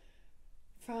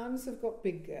 Farms have got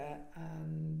bigger,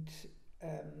 and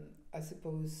I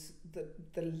suppose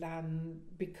the land,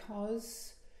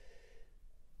 because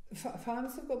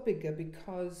farms have got bigger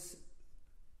because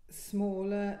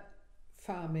smaller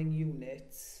farming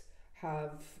units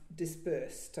have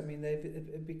dispersed. I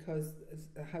mean, because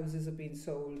houses have been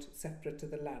sold separate to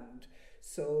the land,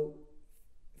 so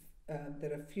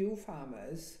there are few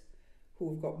farmers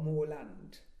who've got more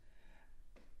land,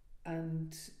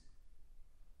 and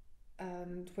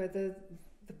whether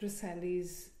the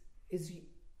Preselis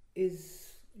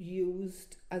is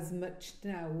used as much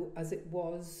now as it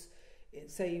was,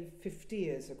 say, 50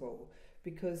 years ago,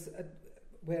 because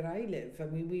where I live, I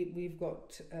mean, we've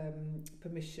got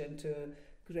permission to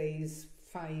graze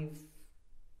 5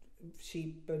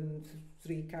 sheep and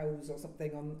 3 cows or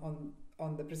something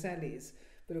on the Preselis,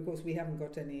 but of course we haven't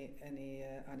got any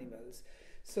animals.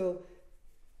 So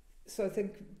I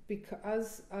think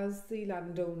because as the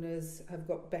landowners have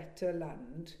got better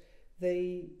land,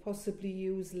 they possibly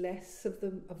use less of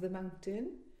the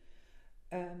mountain,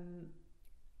 and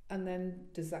then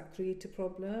does that create a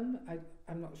problem?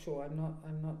 I'm not sure.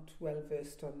 I'm not well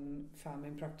versed on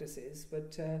farming practices,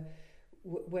 but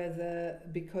whether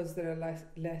because there are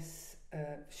less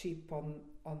sheep on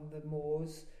the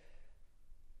moors,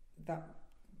 that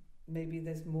maybe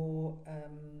there's more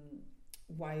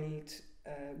wild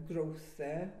growth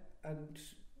there, and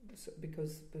so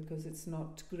because it's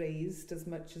not grazed as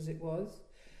much as it was.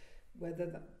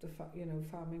 Whether the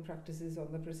farming practices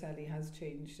on the Preseli has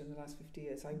changed in the last 50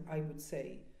 years, I would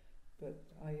say, but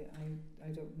I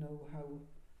don't know how.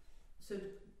 So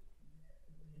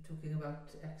talking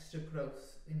about extra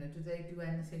growth, you know, do they do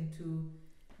anything to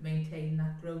maintain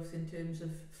that growth in terms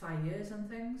of fires and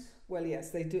things? Well,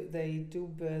 yes, they do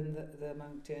burn the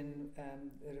mountain.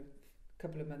 There are a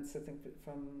couple of months, I think,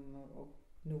 from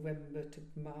November to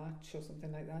March or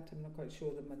something like that. I'm not quite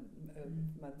sure the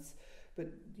months, but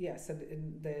yes,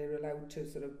 and they're allowed to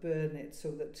sort of burn it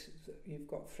so that you've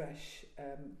got fresh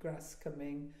grass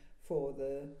coming for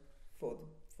the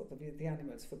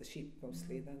animals, for the sheep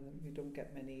mostly. Then you don't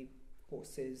get many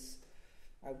horses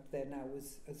out there now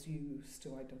as you used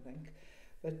to, I don't think.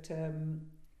 But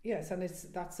yes, and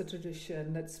that's a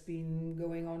tradition that's been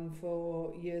going on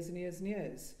for years and years and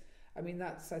years. I mean,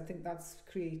 I think that's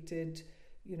created,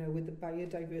 you know, with the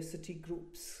biodiversity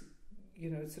groups, you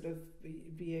know, sort of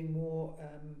being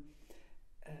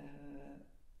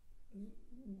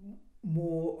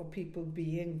more people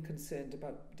being concerned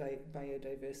about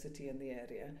biodiversity in the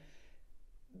area.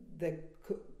 There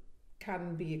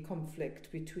can be a conflict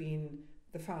between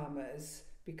the farmers,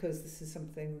 because this is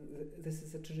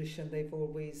a tradition they've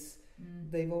always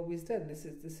done.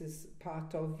 This is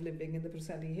part of living in the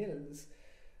Preseli Hills.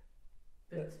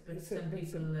 But some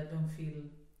people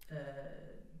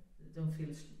don't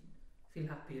feel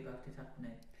happy about it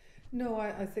happening. No,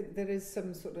 I think there is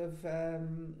some sort of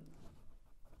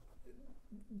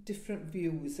different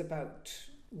views about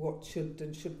what should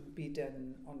and shouldn't be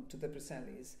done onto the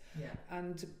Preselis. Yeah.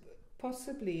 And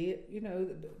possibly, you know,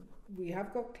 we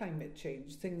have got climate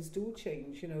change. Things do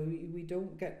change. You know, we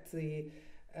don't get the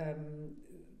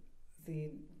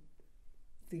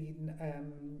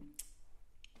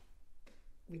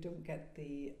we don't get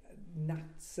the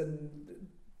gnats and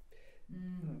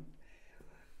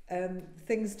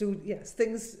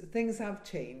things have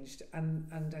changed,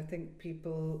 and I think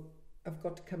people have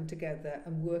got to come together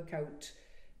and work out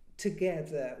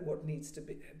together what needs to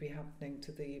be happening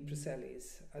to the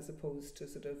Preselis, as opposed to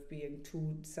sort of being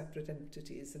two separate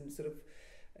entities and sort of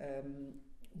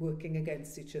working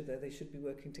against each other. They should be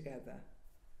working together.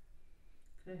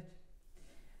 Great.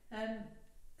 Are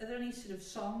there any sort of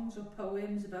songs or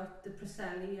poems about the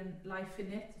Preseli and life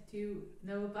in it that you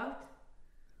know about?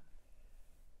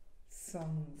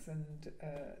 Songs and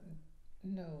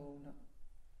no, not.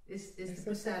 Is the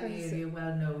Preseli area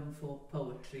well known for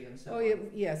poetry and so on? Oh yeah,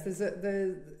 yes. There's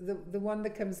the one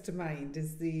that comes to mind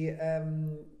is the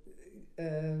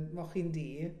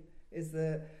Mochindi is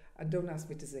the. And don't ask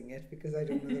me to sing it because I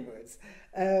don't know the words.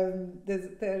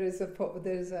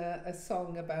 There's a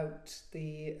song about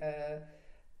the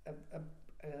a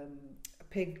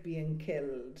pig being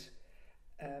killed,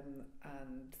 and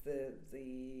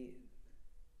the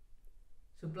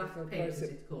so black pig is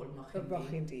it called Mochindi?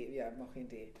 Mochindi, yeah,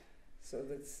 Mochindi. So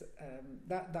that's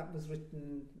that was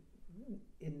written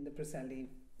in the Preseli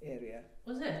area.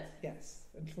 Was it? Yes,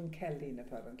 and Llewellyn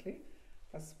apparently.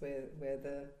 That's where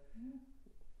the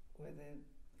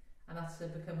and that's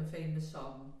become a famous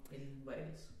song in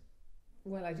Wales.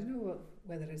 Well, I don't know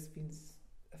whether it's been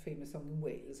a famous song in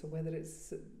Wales or whether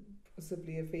it's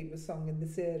possibly a famous song in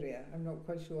this area. I'm not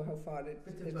quite sure how far it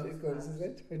goes, is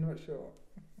it? I'm not sure.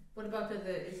 What about are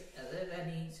there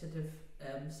any sort of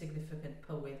significant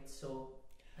poets or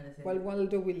anything? Well,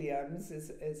 Waldo Williams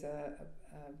is a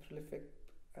prolific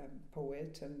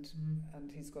poet,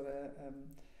 and he's got a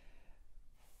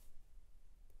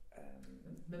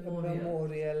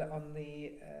memorial on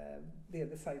the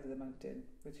other side of the mountain,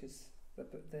 which is the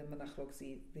Mynachlog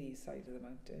the side of the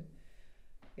mountain.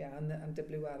 Yeah, and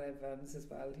W.R. Evans as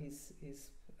well. He's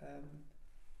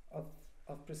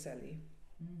of Preseli.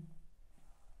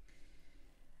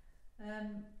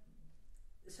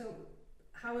 So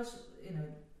how is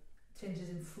changes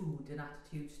in food and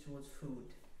attitudes towards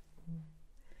food?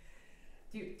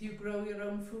 Do you grow your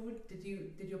own food? Did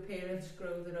your parents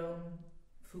grow their own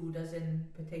food, as in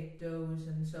potatoes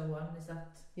and so on? Is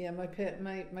that? Yeah,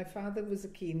 my father was a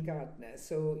keen gardener,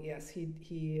 so yes, he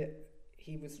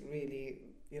was really,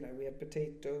 we had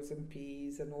potatoes and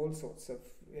peas and all sorts of,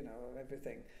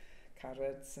 everything,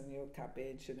 carrots and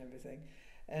cabbage and everything.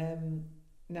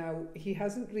 Now he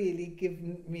hasn't really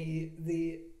given me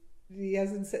he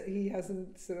hasn't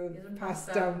sort of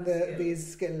passed down these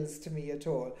skills to me at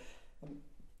all.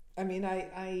 I mean,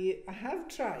 I have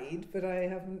tried, but I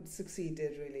haven't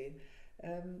succeeded really.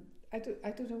 I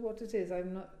don't know what it is.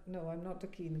 I'm not a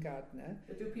keen gardener.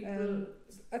 But do people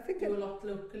do a lot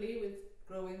locally with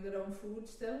growing their own food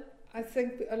still? I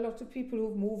think a lot of people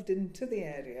who've moved into the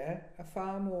area are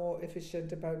far more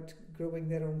efficient about growing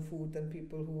their own food than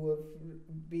people who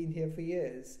have been here for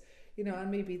years. And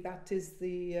maybe that is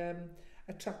the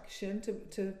attraction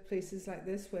to places like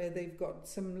this, where they've got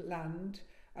some land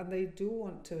and they do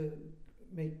want to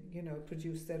make,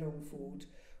 produce their own food,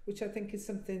 which I think is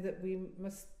something that we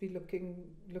must be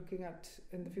looking at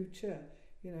in the future.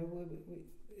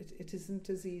 It isn't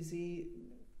as easy.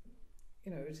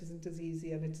 It isn't as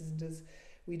easy, and it isn't as,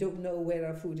 we don't know where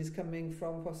our food is coming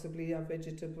from, possibly our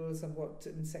vegetables, and what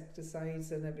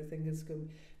insecticides and everything has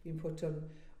been put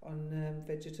on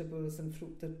vegetables and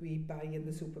fruit that we buy in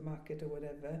the supermarket or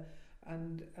whatever.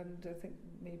 And I think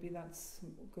maybe that's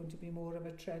going to be more of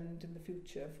a trend in the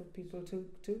future for people to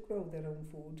grow their own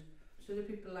food. So do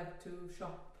people like to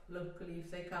shop locally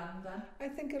if they can then? I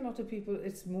think a lot of people,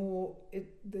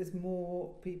 there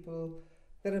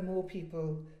are more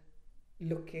people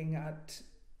looking at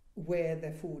where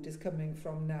their food is coming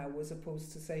from now, as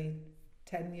opposed to, say,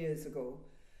 10 years ago.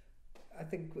 I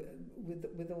think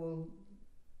with all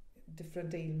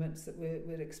different ailments that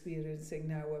we're experiencing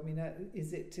now, I mean,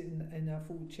 is it in our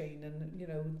food chain? And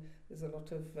there's a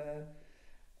lot of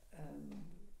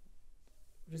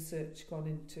research gone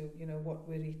into what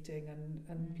we're eating,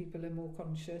 and people are more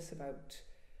conscious about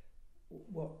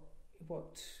what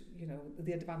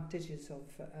the advantages of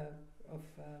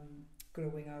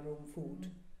growing our own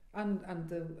food, and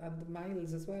the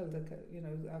miles as well,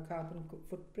 our carbon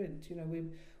footprint.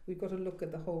 We've got to look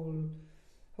at the whole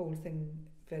thing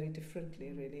very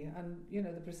differently, really. And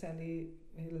the Preseli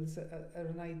Hills are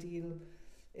an ideal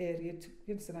area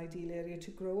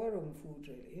to grow our own food,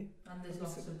 really. And there's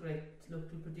lots of great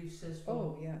local producers for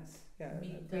oh yes, yeah,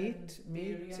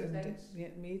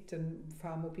 meat, and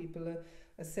far more people are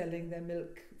selling their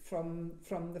milk from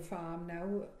the farm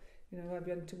now. I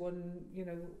went to one,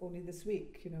 only this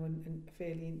week, and a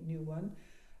fairly new one,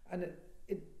 and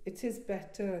it is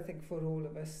better, I think, for all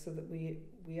of us, so that we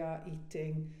we are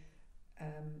eating,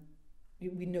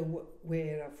 we know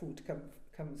where our food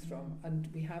comes from, and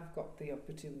we have got the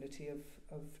opportunity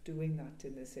of doing that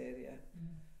in this area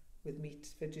with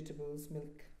meat, vegetables,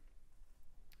 milk.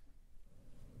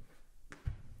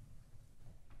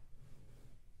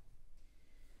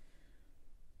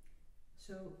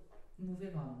 So,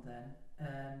 moving on then,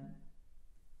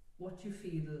 what do you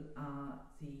feel are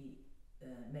the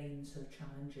main sort of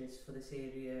challenges for this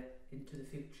area into the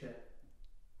future?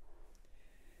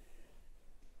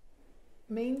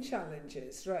 Main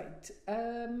challenges, right.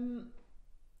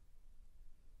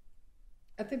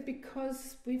 I think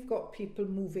because we've got people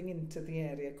moving into the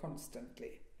area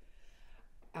constantly,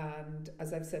 and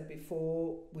as I've said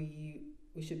before, we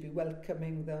should be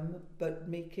welcoming them, but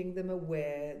making them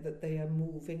aware that they are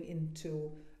moving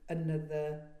into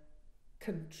another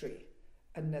country,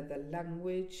 another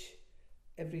language,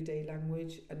 everyday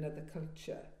language, another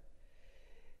culture.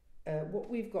 What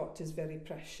we've got is very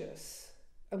precious,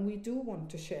 and we do want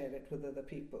to share it with other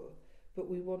people, but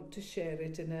we want to share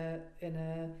it in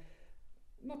a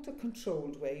not a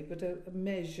controlled way, but a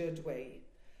measured way.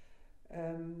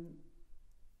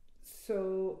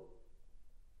 So,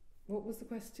 what was the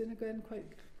question again?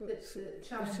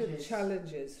 Challenges.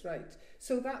 Challenges, right.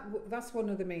 So that's one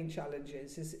of the main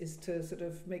challenges, is to sort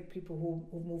of make people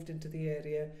who've moved into the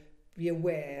area be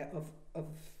aware of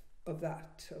the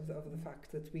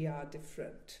fact that we are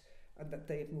different, and that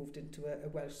they've moved into a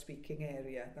Welsh-speaking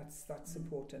area. That's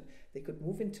important. They could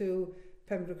move into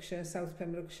Pembrokeshire, South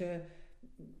Pembrokeshire,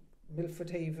 Milford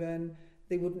Haven.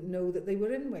 They wouldn't know that they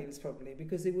were in Wales probably,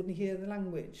 because they wouldn't hear the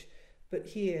language. But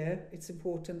here, it's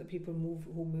important that people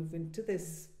who move into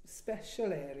this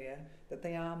special area, that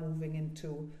they are moving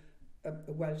into a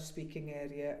Welsh-speaking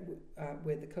area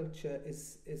where the culture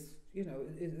is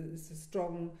a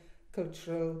strong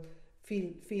cultural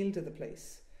feel to the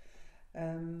place.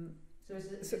 So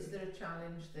is there a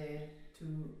challenge there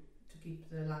to keep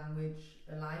the language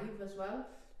alive as well?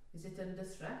 Is it under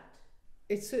threat?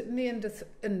 It's certainly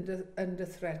under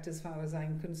threat as far as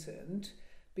I'm concerned,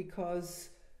 because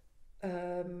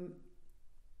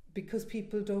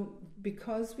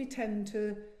we tend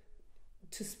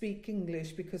to speak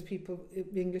English, because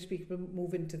English people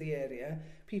move into the area,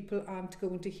 people aren't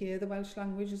going to hear the Welsh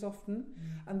language as often,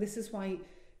 and this is why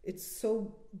it's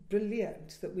so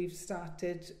brilliant that we've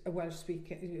started a Welsh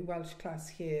class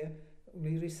here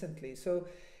only recently. So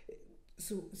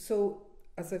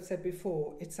as I've said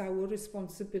before, it's our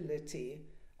responsibility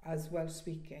as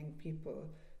Welsh-speaking people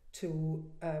to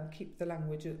keep the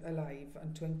language alive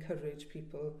and to encourage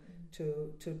people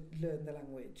to learn the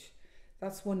language.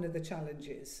 That's one of the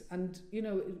challenges. And,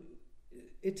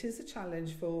 it is a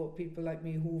challenge for people like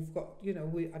me who've got,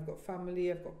 I've got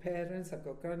family, I've got parents, I've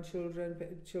got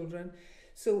children.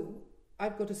 So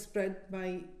I've got to spread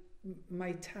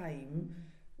my time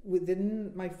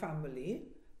within my family,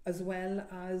 as well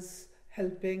as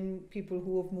helping people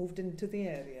who have moved into the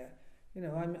area.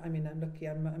 I'm lucky,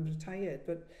 I'm retired,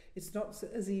 but it's not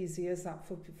as easy as that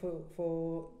for people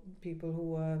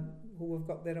who have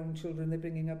got their own children. They're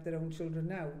bringing up their own children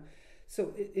now.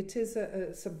 So it is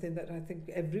something that I think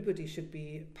everybody should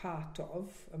be part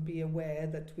of, and be aware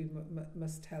that we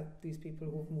must help these people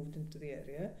who have moved into the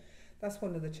area. That's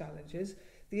one of the challenges.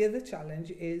 The other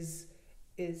challenge is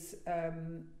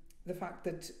the fact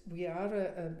that we are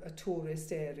a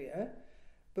tourist area,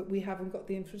 but we haven't got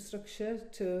the infrastructure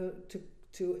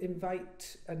to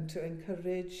invite and to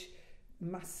encourage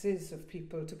masses of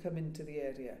people to come into the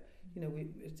area.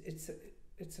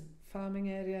 It's a farming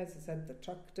area, as I said, the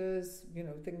tractors,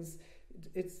 things.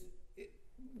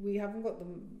 We haven't got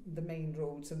the main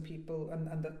roads and people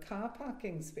and the car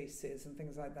parking spaces and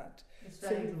things like that. It's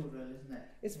very rural, isn't it?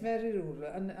 It's very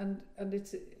rural, and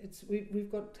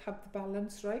we've got to have the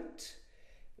balance right.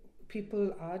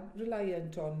 People are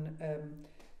reliant on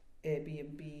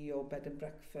Airbnb or bed and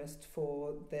breakfast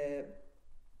for their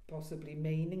possibly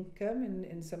main income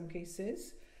in some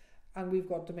cases, and we've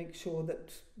got to make sure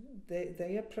that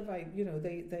they are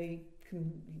they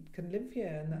can live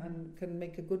here and can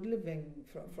make a good living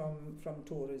from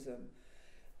tourism.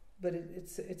 But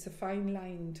it's a fine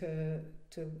line to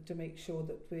make sure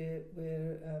that we're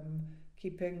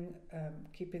keeping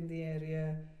the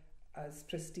area as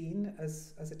pristine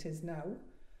as it is now,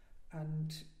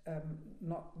 and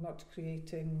not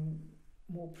creating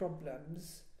more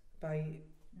problems by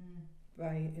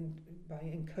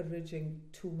encouraging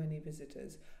too many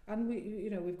visitors. And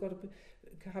we've got to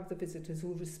have the visitors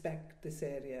who respect this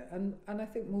area, and I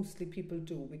think mostly people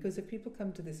do, because if people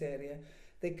come to this area,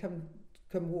 they come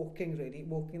walking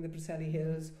the Preselis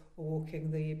Hills, or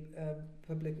walking the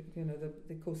public,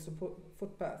 the coastal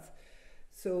footpath.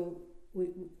 So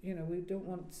we don't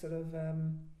want sort of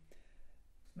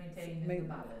maintaining the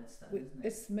balance then, isn't it?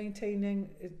 It's maintaining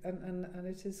it, and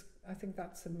it is. I think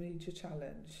that's a major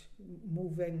challenge,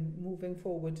 moving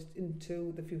forward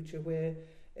into the future where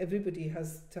everybody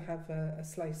has to have a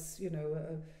slice,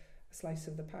 a slice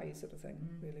of the pie sort of thing,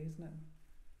 really, isn't it?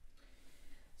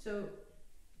 So,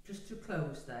 just to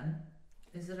close then,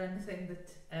 is there anything that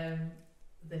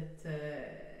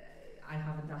I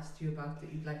haven't asked you about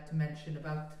that you'd like to mention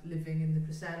about living in the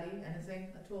Preselis?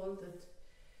 Anything at all that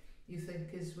you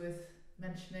think is worth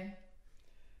mentioning?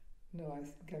 No, I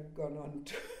think I've gone on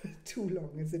too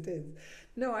long as it is.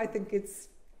 No, I think it's.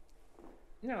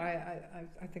 No,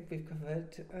 I think we've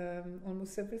covered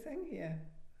almost everything. Yeah,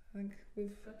 I think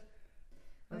we've. Good.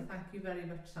 Well, thank you very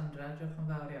much, Sandra. Diolch yn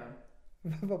fawr iawn.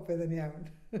 Popeth yn iawn.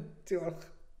 Diolch.